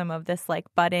microcosm of this like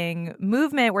budding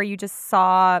movement where you just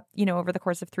saw, over the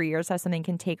course of 3 years how something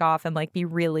can take off and like be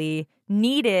really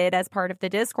needed as part of the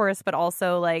discourse, but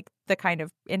also like the kind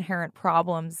of inherent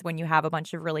problems when you have a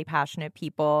bunch of really passionate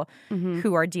people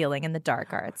who are dealing in the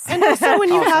dark arts. And also when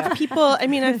you have people, I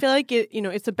mean, I feel like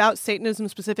it's about Satanism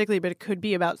specifically, but it could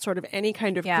be about sort of any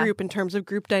kind of group in terms of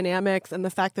group dynamics and the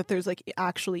fact that there's like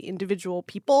actually individual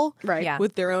people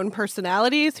with their own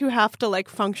personalities who have to like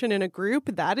function in a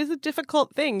group. That is a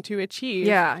difficult thing to achieve.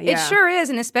 Yeah. It sure is.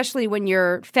 And especially when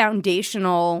your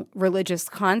foundational religious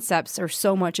concepts are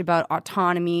so much about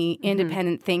autonomy,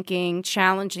 independent thinking,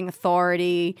 challenging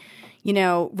authority,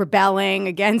 rebelling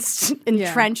against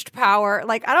entrenched power.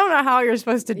 Like, I don't know how you're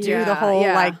supposed to do the whole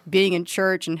like being in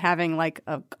church and having like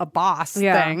a boss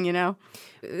thing,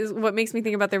 What makes me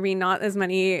think about there being not as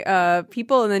many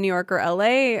people in the New York or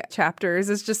LA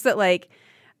chapters is just that like,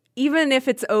 even if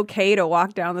it's okay to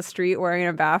walk down the street wearing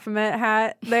a Baphomet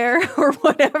hat there or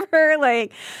whatever,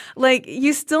 like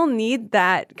you still need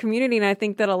that community. And I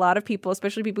think that a lot of people,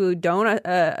 especially people who don't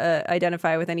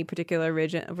identify with any particular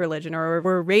religion or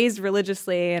were raised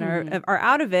religiously and are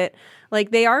out of it,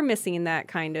 like they are missing that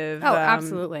kind of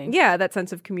absolutely. Yeah, that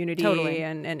sense of community Totally.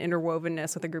 and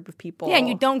interwovenness with a group of people. Yeah, and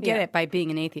you don't get it by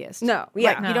being an atheist. No, you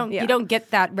don't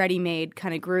get that ready-made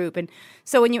kind of group. And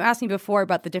so when you asked me before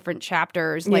about the different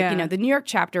chapters, like the New York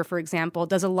chapter, for example,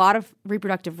 does a lot of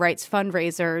reproductive rights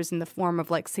fundraisers in the form of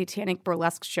like satanic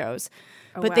burlesque shows.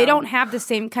 But they don't have the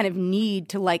same kind of need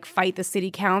to like fight the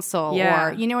city council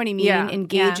or, you know what I mean?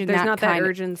 Engage in There's that not kind that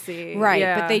urgency. Right.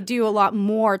 Yeah. But they do a lot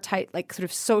more tight, like sort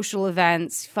of social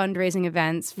events, fundraising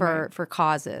events for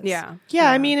causes. Yeah. Yeah.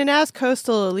 I mean, and as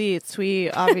coastal elites, we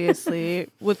obviously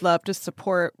would love to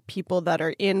support people that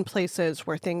are in places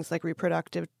where things like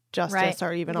reproductive justice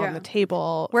are even on the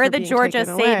table. Where the Georgia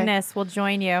Satanists will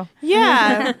join you.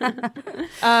 Yeah.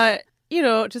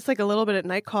 Just like a little bit at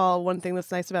Night Call, one thing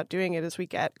that's nice about doing it is we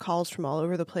get calls from all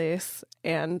over the place.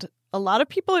 And a lot of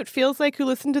people, it feels like, who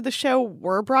listen to the show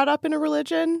were brought up in a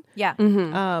religion. Yeah.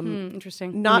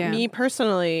 Interesting. Not me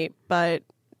personally, but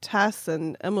Tess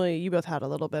and Emily, you both had a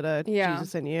little bit of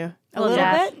Jesus in you. A little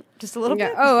bit? Just a little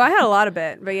bit? Oh, I had a lot of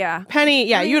it, but yeah. Penny,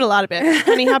 you had a lot of it.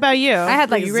 Penny, how about you? I had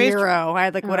like zero. I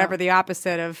had like whatever the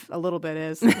opposite of a little bit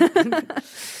is.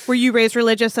 Were you raised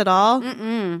religious at all?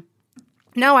 Mm-mm.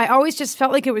 No, I always just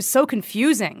felt like it was so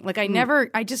confusing. Like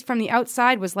I just from the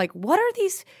outside was like, what are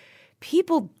these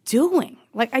people doing?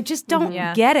 Like, I just don't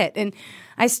get it. And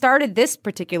I started this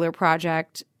particular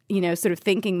project, sort of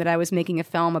thinking that I was making a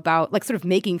film about, like, sort of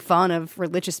making fun of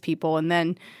religious people. And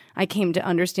then I came to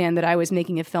understand that I was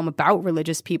making a film about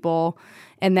religious people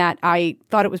and that I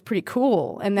thought it was pretty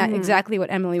cool. And that exactly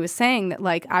what Emily was saying, that,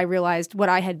 like, I realized what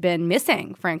I had been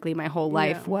missing, frankly, my whole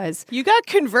life was... You got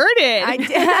converted! I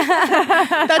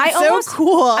did. That's so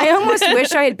cool. I almost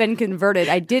wish I had been converted.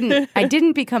 I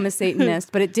didn't become a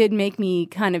Satanist, but it did make me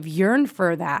kind of yearn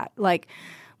for that. Like...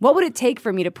 What would it take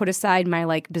for me to put aside my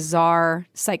like bizarre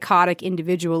psychotic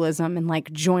individualism and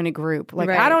like join a group? Like,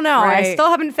 I don't know. I still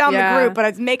haven't found the group, but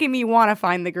it's making me want to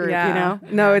find the group,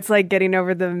 No, it's like getting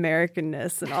over the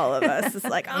Americanness in all of us. It's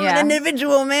like, I'm an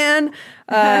individual, man.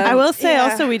 I will say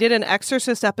also we did an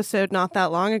Exorcist episode not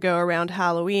that long ago around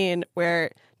Halloween where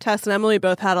Tess and Emily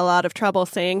both had a lot of trouble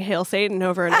saying Hail Satan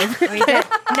over and over again.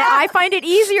 I find it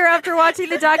easier after watching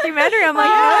the documentary. I'm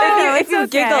like, if you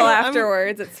giggle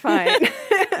afterwards, it's fine.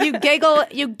 you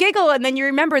giggle, and then you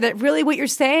remember that really what you're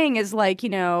saying is like,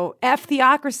 F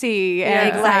theocracy. And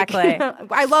exactly.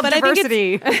 I love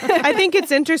diversity. I think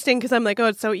it's interesting because I'm like, oh,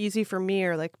 it's so easy for me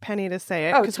or like Penny to say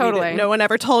it. Oh, totally. No one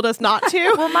ever told us not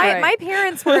to. Well, my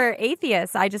parents were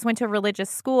atheists. I just went to a religious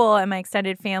school, and my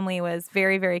extended family was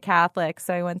very, very Catholic.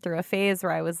 So I went through a phase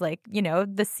where I was like,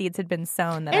 the seeds had been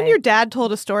sown. Your dad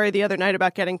told a story the other night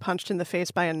about getting punched in the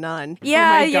face by a nun.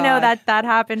 Yeah, that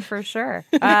happened for sure.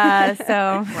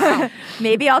 So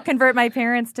maybe I'll convert my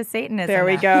parents to Satanism. There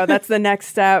we go. That's the next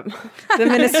step. The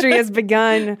ministry has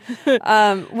begun.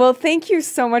 Well, thank you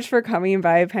so much for coming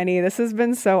by, Penny. This has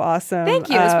been so awesome. Thank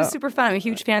you. This was super fun. I'm a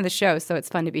huge fan of the show, so it's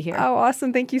fun to be here. Oh,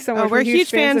 awesome. Thank you so much. We're huge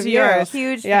fans of yours.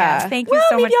 Huge fans. Thank you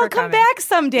so much maybe for I'll come coming. back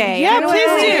someday. Yeah,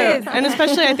 please do. And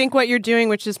especially I think what you're doing,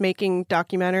 which is making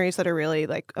documentaries that are really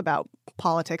like about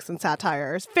politics and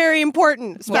satire, is very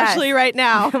important, especially right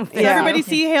now. Everybody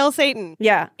see Hail Satan.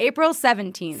 Yeah. April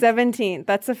 17th. 17th.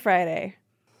 That's a Friday.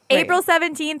 April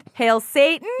 17th, Hail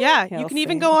Satan. Yeah, you can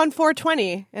even go on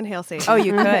 420 and Hail Satan. Oh,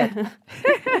 you could.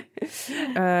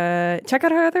 Check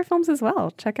out our other films as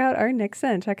well. Check out Our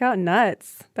Nixon. Check out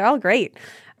Nuts. They're all great.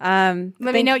 Let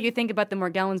me know what you think about the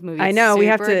Morgellons movie. I know. Super we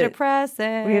have to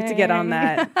depressing. We have to get on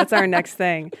that. That's our next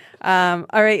thing. All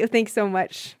right. Thanks so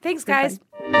much. Thanks, guys.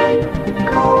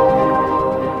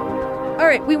 All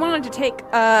right, we wanted to take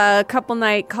a couple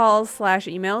night calls /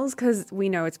 emails because we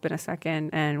know it's been a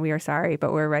second and we are sorry,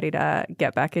 but we're ready to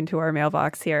get back into our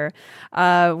mailbox here.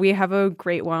 We have a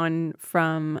great one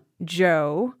from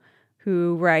Joe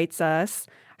who writes us,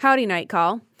 "Howdy, Night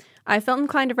Call. I felt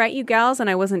inclined to write you gals and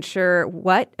I wasn't sure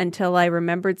what until I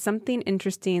remembered something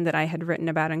interesting that I had written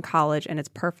about in college and it's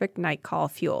perfect night call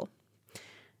fuel.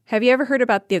 Have you ever heard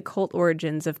about the occult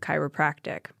origins of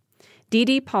chiropractic?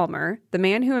 D.D. Palmer, the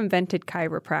man who invented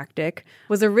chiropractic,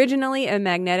 was originally a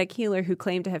magnetic healer who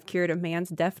claimed to have cured a man's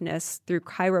deafness through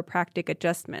chiropractic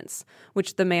adjustments,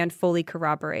 which the man fully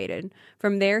corroborated.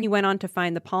 From there, he went on to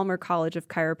find the Palmer College of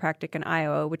Chiropractic in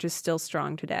Iowa, which is still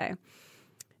strong today.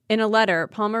 In a letter,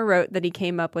 Palmer wrote that he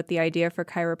came up with the idea for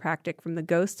chiropractic from the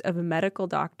ghost of a medical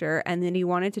doctor and that he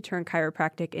wanted to turn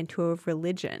chiropractic into a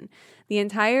religion. The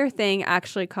entire thing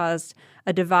actually caused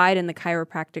a divide in the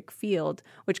chiropractic field,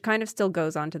 which kind of still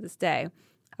goes on to this day.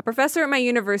 A professor at my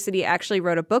university actually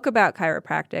wrote a book about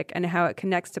chiropractic and how it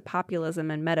connects to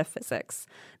populism and metaphysics.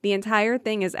 The entire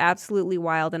thing is absolutely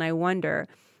wild, and I wonder,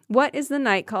 what is the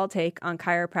Night Call take on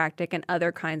chiropractic and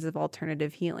other kinds of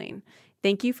alternative healing?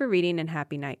 Thank you for reading and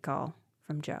happy night call,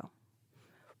 from Joe."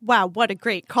 Wow, what a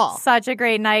great call. Such a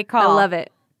great night call. I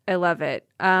love it.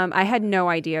 I had no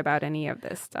idea about any of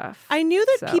this stuff. I knew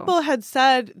that people had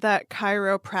said that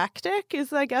chiropractic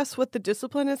is, I guess, what the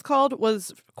discipline is called,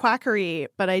 was quackery,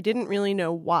 but I didn't really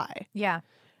know why. Yeah.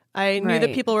 I knew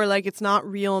that people were like, it's not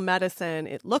real medicine.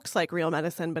 It looks like real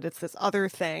medicine, but it's this other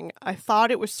thing. I thought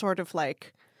it was sort of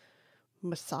like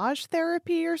massage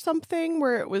therapy or something,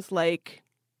 where it was like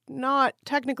not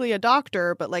technically a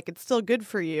doctor, but like it's still good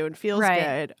for you and feels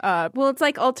good. Well, it's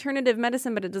like alternative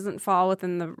medicine, but it doesn't fall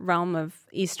within the realm of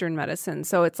Eastern medicine.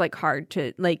 So it's like hard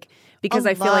to because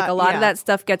I feel like a lot of that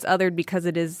stuff gets othered because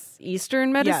it is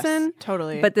Eastern medicine. Yes,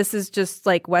 totally. But this is just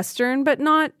like Western, but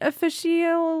not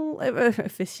official,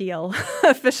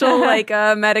 like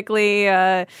medically,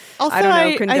 also, I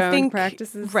don't know, condoned I think,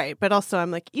 practices. Right. But also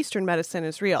I'm like, Eastern medicine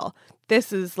is real.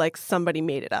 This is like somebody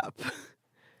made it up.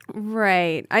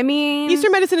 Right. I mean,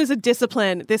 Eastern medicine is a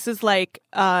discipline. This is like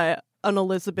an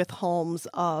Elizabeth Holmes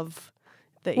of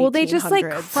the 1800s. Well, they just like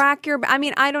crack your. I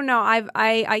mean, I don't know.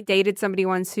 I dated somebody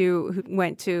once who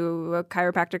went to a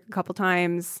chiropractic a couple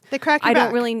times. They crack your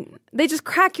back. They just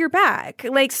crack your back.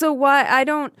 Like, so what? I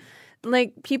don't.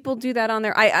 Like, people do that on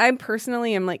their... I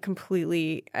personally am, like,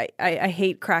 completely... I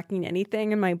hate cracking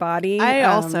anything in my body. I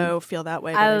also feel that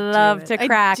way. I love to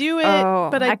crack. I do it,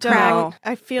 but I don't.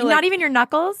 I feel like... Not even your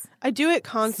knuckles? I do it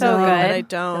constantly, so good. but I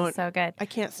don't. That's so good. I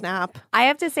can't snap. I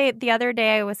have to say, the other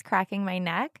day I was cracking my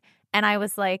neck, and I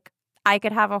was like, I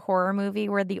could have a horror movie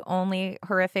where the only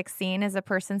horrific scene is a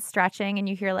person stretching and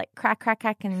you hear like crack, crack,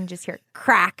 crack, and you just hear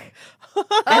crack.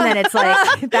 And then it's like,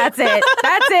 that's it.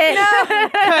 That's it. No.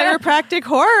 Chiropractic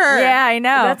horror. Yeah, I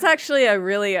know. That's actually a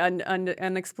really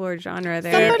unexplored genre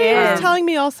there. Somebody was telling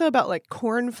me also about like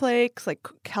cornflakes, like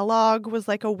Kellogg was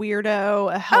like a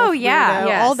weirdo, a health weirdo,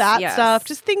 yes, all that stuff.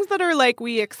 Just things that are like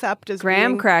we accept as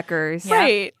graham being, crackers.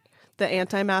 Right. The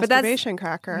anti-masturbation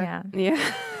cracker.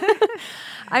 Yeah.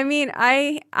 I mean,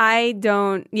 I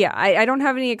don't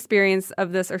have any experience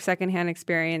of this or secondhand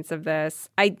experience of this.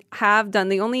 I have done,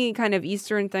 the only kind of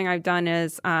Eastern thing I've done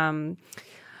is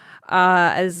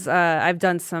I've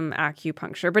done some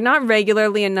acupuncture, but not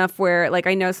regularly enough where, like,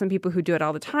 I know some people who do it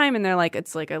all the time and they're like,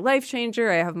 it's like a life changer.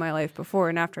 I have my life before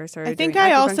and after I started doing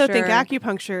I also think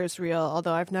acupuncture is real,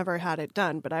 although I've never had it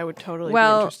done, but I would totally be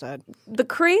interested. The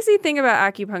crazy thing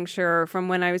about acupuncture from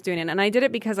when I was doing it, and I did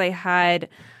it because I had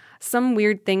some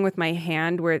weird thing with my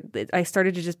hand where I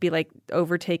started to just be like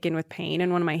overtaken with pain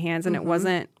in one of my hands, and it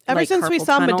wasn't ever since we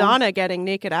saw tunnel. Madonna getting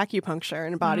naked acupuncture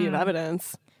in Body of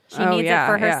Evidence. She needs it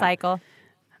for her cycle.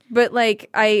 But like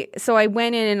I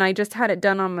went in and I just had it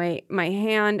done on my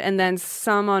hand and then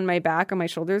some on my back, on my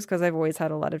shoulders, because I've always had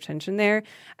a lot of tension there.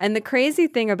 And the crazy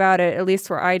thing about it, at least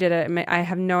where I did it, I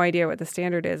have no idea what the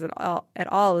standard is at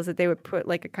all, is that they would put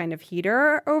like a kind of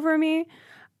heater over me.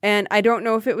 And I don't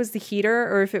know if it was the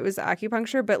heater or if it was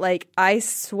acupuncture, but like I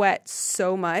sweat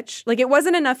so much. Like it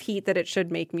wasn't enough heat that it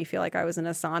should make me feel like I was in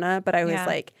a sauna, but I was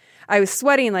like, I was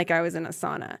sweating like I was in a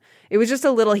sauna. It was just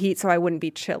a little heat so I wouldn't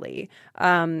be chilly.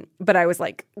 But I was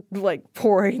like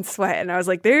pouring sweat, and I was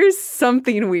like, there's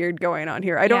something weird going on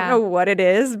here. I don't know what it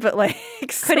is, but like,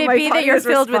 could it be that you're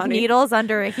filled with needles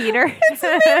under a heater?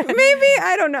 Maybe,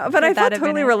 I don't know. But I felt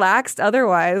totally relaxed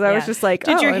otherwise. I was just like,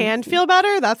 did your hand feel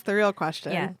better? That's the real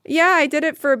question. Yeah, I did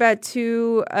it for about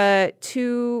 2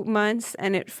 months,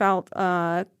 and it felt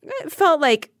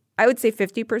like, I would say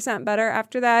 50% better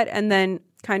after that, and then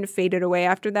kind of faded away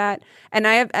after that. And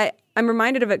I'm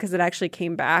reminded of it because it actually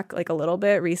came back like a little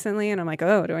bit recently, and I'm like,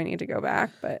 oh, do I need to go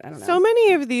back? But I don't know. So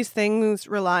many of these things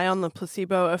rely on the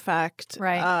placebo effect,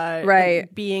 right?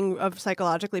 Being a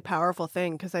psychologically powerful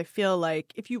thing, because I feel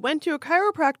like if you went to a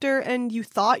chiropractor and you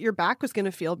thought your back was going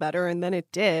to feel better, and then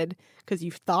it did because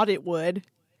you thought it would.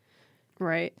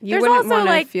 Right. There's also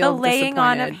like the laying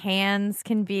on of hands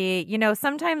can be,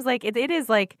 sometimes like it is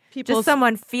like just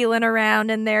someone feeling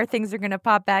around in there. Things are going to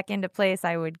pop back into place,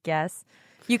 I would guess.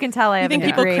 You can tell I have a degree.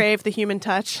 You think people crave the human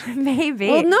touch? Maybe.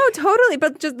 Well, no, totally.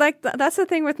 But just like that's the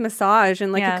thing with massage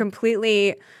in like a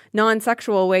completely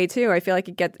non-sexual way too. I feel like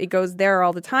it goes there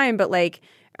all the time. But like,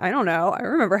 I don't know. I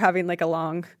remember having like a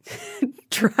long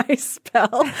dry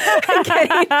spell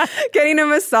getting a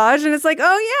massage, and it's like,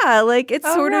 oh yeah, like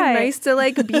it's sort of nice to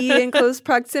like be in close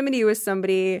proximity with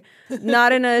somebody,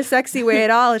 not in a sexy way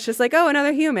at all. It's just like, oh,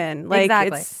 another human. Like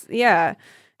exactly.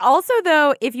 Also,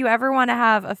 though, if you ever want to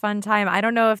have a fun time, I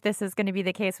don't know if this is going to be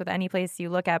the case with any place you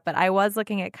look at, but I was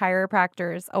looking at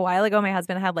chiropractors a while ago. My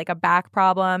husband had like a back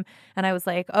problem, and I was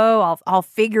like, oh, I'll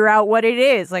figure out what it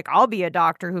is. Like, I'll be a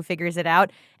doctor who figures it out.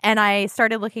 And I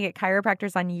started looking at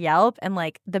chiropractors on Yelp, and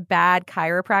like the bad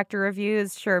chiropractor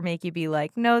reviews sure make you be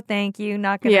like, no, thank you,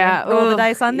 not going to roll the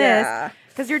dice on this.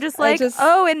 Because you're just like,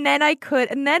 and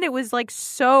then it was like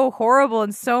so horrible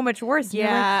and so much worse.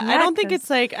 Yeah, I don't think it's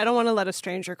like, I don't want to let a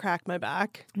stranger crack my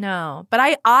back. No, but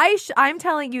I'm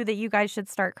telling you that you guys should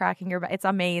start cracking your back. It's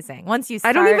amazing. Once you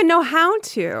start. I don't even know how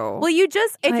to. Well, you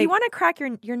just, if you want to crack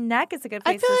your neck is a good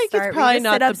place to start. I feel like it's probably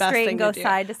not the best thing to do. Sit up straight and go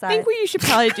side to side. I think what you should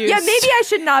probably do yeah, maybe I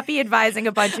should not be advising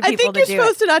a bunch of people to do it. I think you're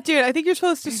supposed to not do it. I think you're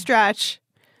supposed to stretch.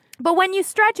 But when you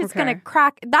stretch, it's going to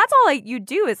crack. That's all you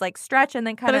do is like stretch and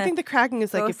then kind of. But I think the cracking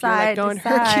is like if you're like going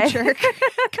herky jerk,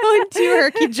 going to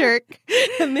herky jerk,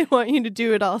 and they want you to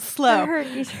do it all slow.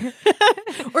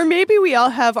 Or maybe we all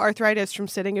have arthritis from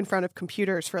sitting in front of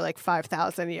computers for like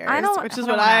 5,000 years, which is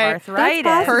what I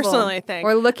personally think.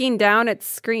 Or looking down at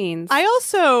screens.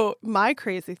 My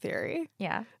crazy theory.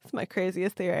 Yeah. It's my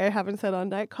craziest theory. I haven't said on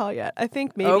Night Call yet. I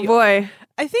think maybe. Oh boy.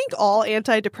 I think all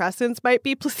antidepressants might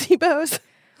be placebos.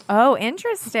 Oh,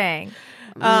 interesting.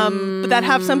 But that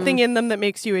have something in them that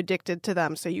makes you addicted to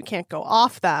them, so you can't go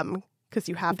off them because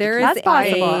you have to. There is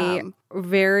a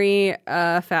very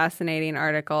fascinating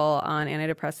article on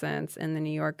antidepressants in the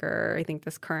New Yorker, I think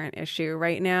this current issue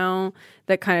right now,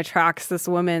 that kind of tracks this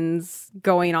woman's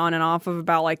going on and off of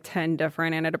about like 10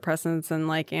 different antidepressants and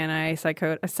like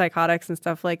antipsychotics and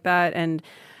stuff like that. And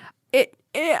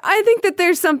I think that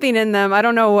there's something in them. I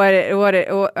don't know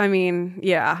I mean,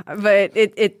 yeah, but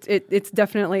it's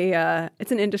definitely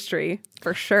it's an industry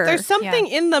for sure. There's something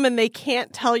in them, and they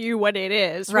can't tell you what it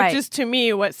is, which is to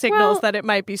me what signals that it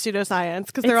might be pseudoscience,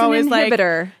 because they're always an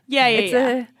inhibitor.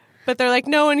 Like, but they're like,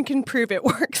 no one can prove it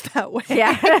works that way.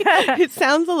 Yeah, it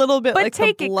sounds a little bit like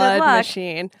a blood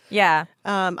machine. Yeah,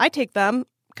 I take them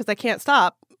because I can't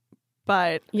stop.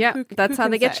 But yeah, that's how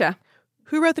they get you.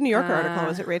 Who wrote the New Yorker article?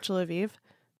 Was it Rachel Aviv?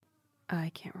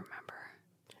 I can't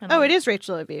remember. It is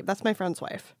Rachel Aviv. That's my friend's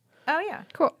wife. Oh, yeah.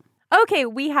 Cool. Okay,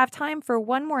 we have time for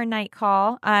one more night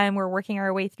call. We're working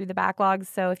our way through the backlogs,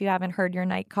 so if you haven't heard your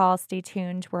night call, stay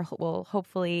tuned. We'll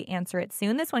hopefully answer it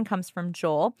soon. This one comes from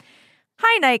Joel.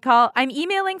 Hi, Night Call. I'm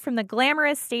emailing from the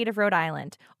glamorous state of Rhode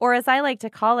Island, or as I like to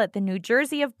call it, the New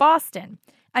Jersey of Boston.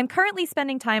 I'm currently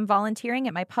spending time volunteering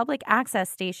at my public access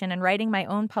station and writing my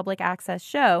own public access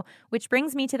show, which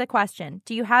brings me to the question,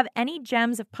 do you have any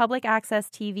gems of public access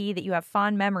TV that you have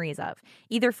fond memories of?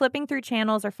 Either flipping through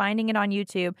channels or finding it on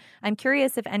YouTube. I'm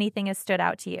curious if anything has stood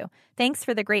out to you. Thanks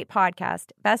for the great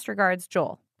podcast. Best regards,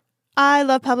 Joel. I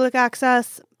love public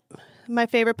access. My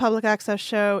favorite public access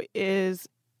show is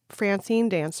Francine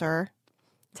Dancer.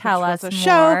 Tell us a more.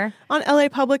 Show on LA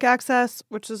Public Access,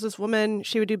 which is this woman,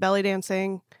 she would do belly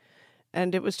dancing,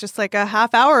 and it was just like a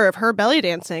half hour of her belly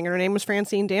dancing, and her name was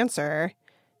Francine Dancer.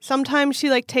 Sometimes she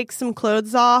like takes some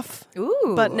clothes off,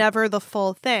 but never the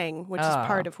full thing, which is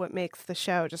part of what makes the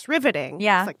show just riveting.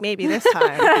 Yeah. It's like maybe this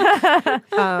time.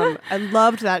 I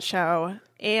loved that show.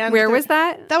 And where was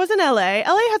that? That was in LA.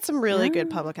 LA had some really good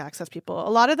public access people.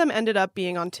 A lot of them ended up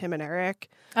being on Tim and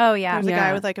Eric. Oh, yeah. There's a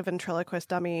guy with like a ventriloquist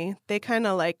dummy. They kind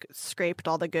of like scraped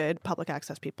all the good public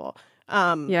access people.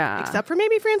 Except for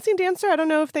maybe Francine Dancer. I don't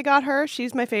know if they got her.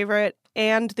 She's my favorite.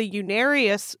 And the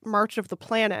Unarius March of the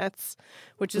Planets,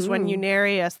 which is when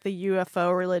Unarius, the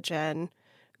UFO religion,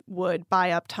 would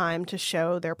buy up time to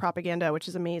show their propaganda, which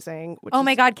is amazing.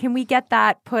 My God, can we get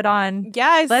that put on?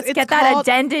 Yes. Let's get that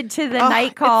addended to the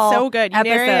Night Call. It's so good. Episode.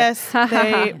 Unarius,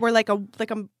 they were like a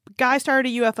guy started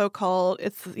a UFO cult.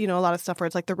 It's, a lot of stuff where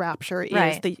it's like the rapture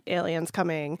is the aliens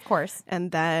coming. Of course.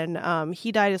 And then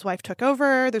he died, his wife took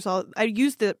over. I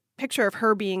used the picture of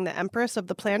her being the Empress of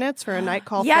the Planets for a Night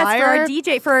Call flyer.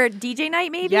 Yes, for a DJ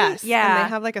night maybe? Yes. Yeah. And they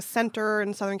have like a center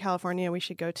in Southern California we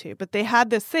should go to. But they had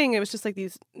this thing, it was just like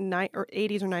these 80s or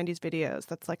 90s videos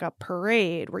that's like a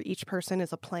parade where each person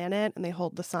is a planet and they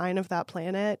hold the sign of that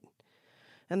planet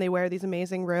and they wear these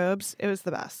amazing robes. It was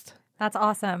the best. That's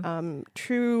awesome.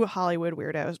 True Hollywood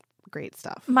weirdos. Great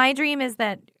stuff. My dream is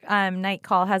that Night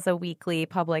Call has a weekly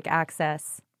public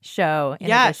access show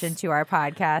in addition to our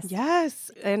podcast.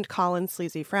 Yes. And Colin's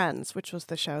Sleazy Friends, which was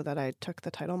the show that I took the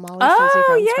title Molly Sleazy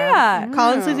Friends from.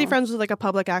 Colin's Sleazy Friends was like a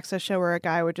public access show where a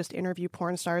guy would just interview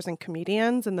porn stars and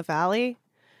comedians in the Valley.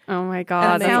 Oh my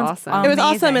God, that's awesome. It was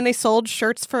awesome, and they sold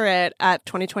shirts for it at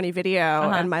 2020 Video,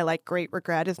 and my like great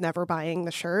regret is never buying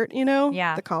the shirt,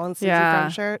 the Colin's Sleazy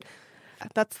Friends shirt.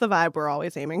 That's the vibe we're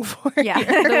always aiming for. Yeah.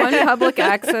 The one public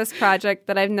access project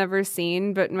that I've never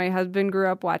seen, but my husband grew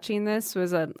up watching this,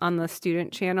 was on the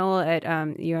student channel at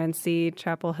UNC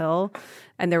Chapel Hill.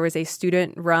 And there was a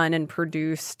student run and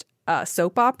produced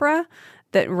soap opera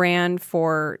that ran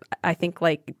for, I think,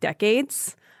 like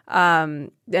decades.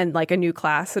 And like a new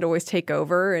class would always take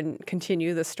over and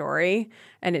continue the story.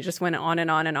 And it just went on and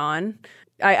on and on.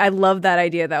 I love that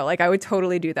idea, though. Like, I would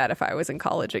totally do that if I was in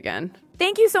college again.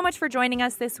 Thank you so much for joining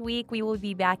us this week. We will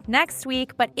be back next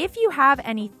week. But if you have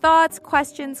any thoughts,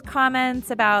 questions,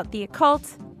 comments about the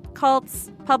occult,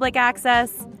 cults, public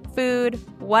access, food,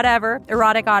 whatever,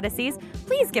 erotic odysseys,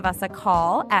 please give us a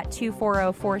call at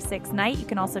 240-46-NIGHT. You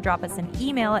can also drop us an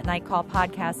email at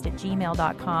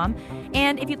nightcallpodcast@gmail.com.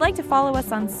 And if you'd like to follow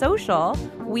us on social,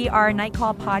 we are Night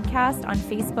Call Podcast on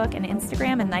Facebook and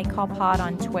Instagram and Night Call Pod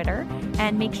on Twitter.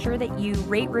 And make sure that you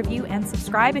rate, review, and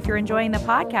subscribe if you're enjoying the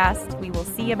podcast. We will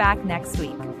see you back next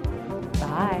week.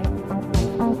 Bye.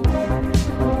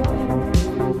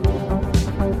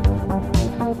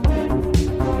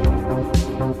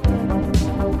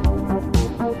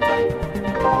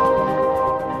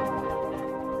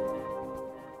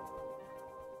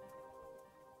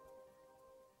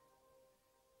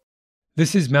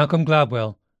 This is Malcolm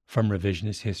Gladwell from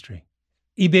Revisionist History.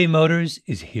 eBay Motors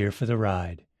is here for the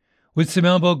ride. With some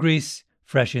elbow grease,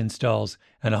 fresh installs,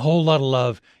 and a whole lot of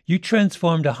love, you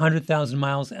transformed 100,000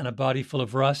 miles and a body full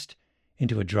of rust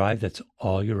into a drive that's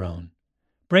all your own.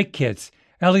 Brake kits,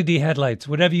 LED headlights,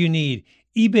 whatever you need,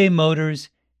 eBay Motors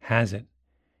has it.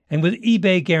 And with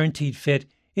eBay Guaranteed Fit,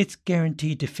 it's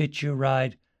guaranteed to fit your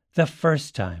ride the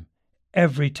first time,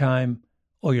 every time,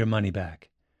 or your money back.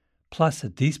 Plus,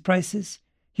 at these prices,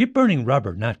 you're burning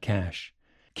rubber, not cash.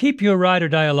 Keep your ride or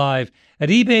die alive at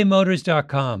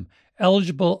ebaymotors.com.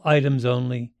 Eligible items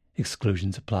only.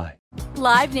 Exclusions apply.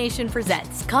 Live Nation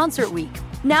presents Concert Week.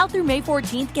 Now through May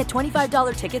 14th, get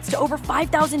 $25 tickets to over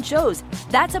 5,000 shows.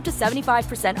 That's up to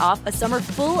 75% off a summer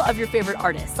full of your favorite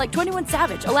artists like 21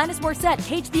 Savage, Alanis Morissette,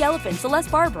 Cage the Elephant,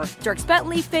 Celeste Barber, Dierks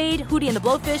Bentley, Fade, Hootie and the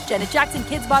Blowfish, Janet Jackson,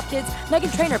 Kidz Bop Kids,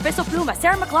 Meghan Trainor, Bissell Pluma,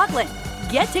 Sarah McLachlan.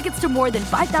 Get tickets to more than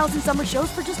 5,000 summer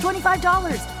shows for just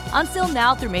 $25. On sale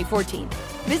now through May 14th.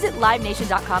 Visit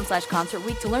LiveNation.com/Concert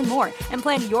Week to learn more and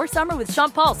plan your summer with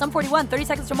Sean Paul, Sum 41, 30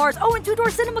 Seconds to Mars, and Two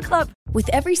Door Cinema Club. With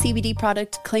every CBD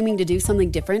product claiming to do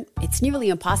something different, it's nearly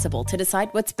impossible to decide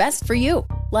what's best for you.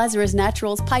 Lazarus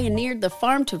Naturals pioneered the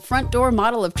farm-to-front-door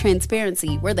model of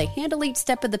transparency, where they handle each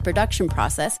step of the production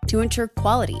process to ensure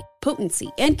quality, potency,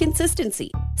 and consistency.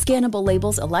 Scannable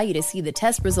labels allow you to see the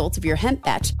test results of your hemp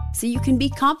batch, so you can be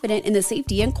confident in the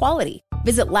safety and quality.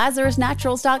 Visit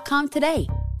LazarusNaturals.com today.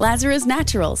 Lazarus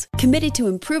Naturals, committed to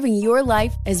improving your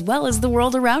life as well as the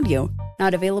world around you.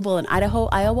 Not available in Idaho,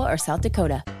 Iowa, or South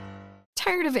Dakota.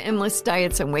 Tired of endless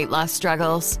diets and weight loss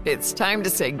struggles? It's time to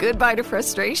say goodbye to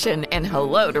frustration and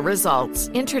hello to results.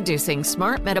 Introducing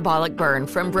Smart Metabolic Burn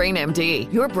from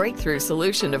BrainMD, your breakthrough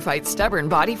solution to fight stubborn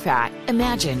body fat.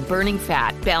 Imagine burning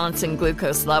fat, balancing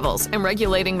glucose levels, and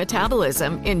regulating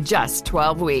metabolism in just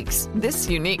 12 weeks. This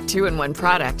unique 2-in-1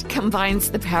 product combines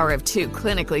the power of 2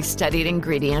 clinically studied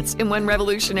ingredients in one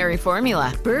revolutionary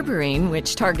formula. Berberine,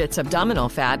 which targets abdominal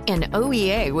fat, and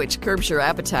OEA, which curbs your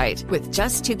appetite. With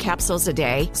just 2 capsules a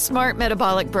day, Smart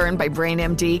Metabolic Burn by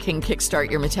BrainMD can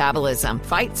kickstart your metabolism,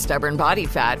 fight stubborn body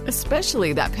fat,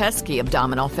 especially that pesky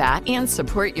abdominal fat, and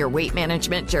support your weight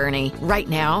management journey. Right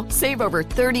now, save over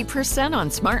 30% on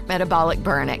Smart Metabolic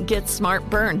Burn at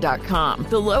GetSmartBurn.com.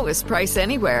 The lowest price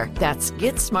anywhere. That's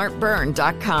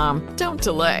GetSmartBurn.com. Don't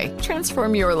delay.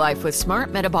 Transform your life with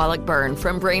Smart Metabolic Burn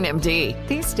from BrainMD.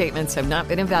 These statements have not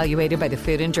been evaluated by the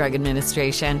Food and Drug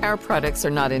Administration. Our products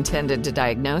are not intended to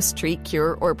diagnose, treat,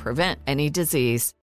 cure, or prevent any disease.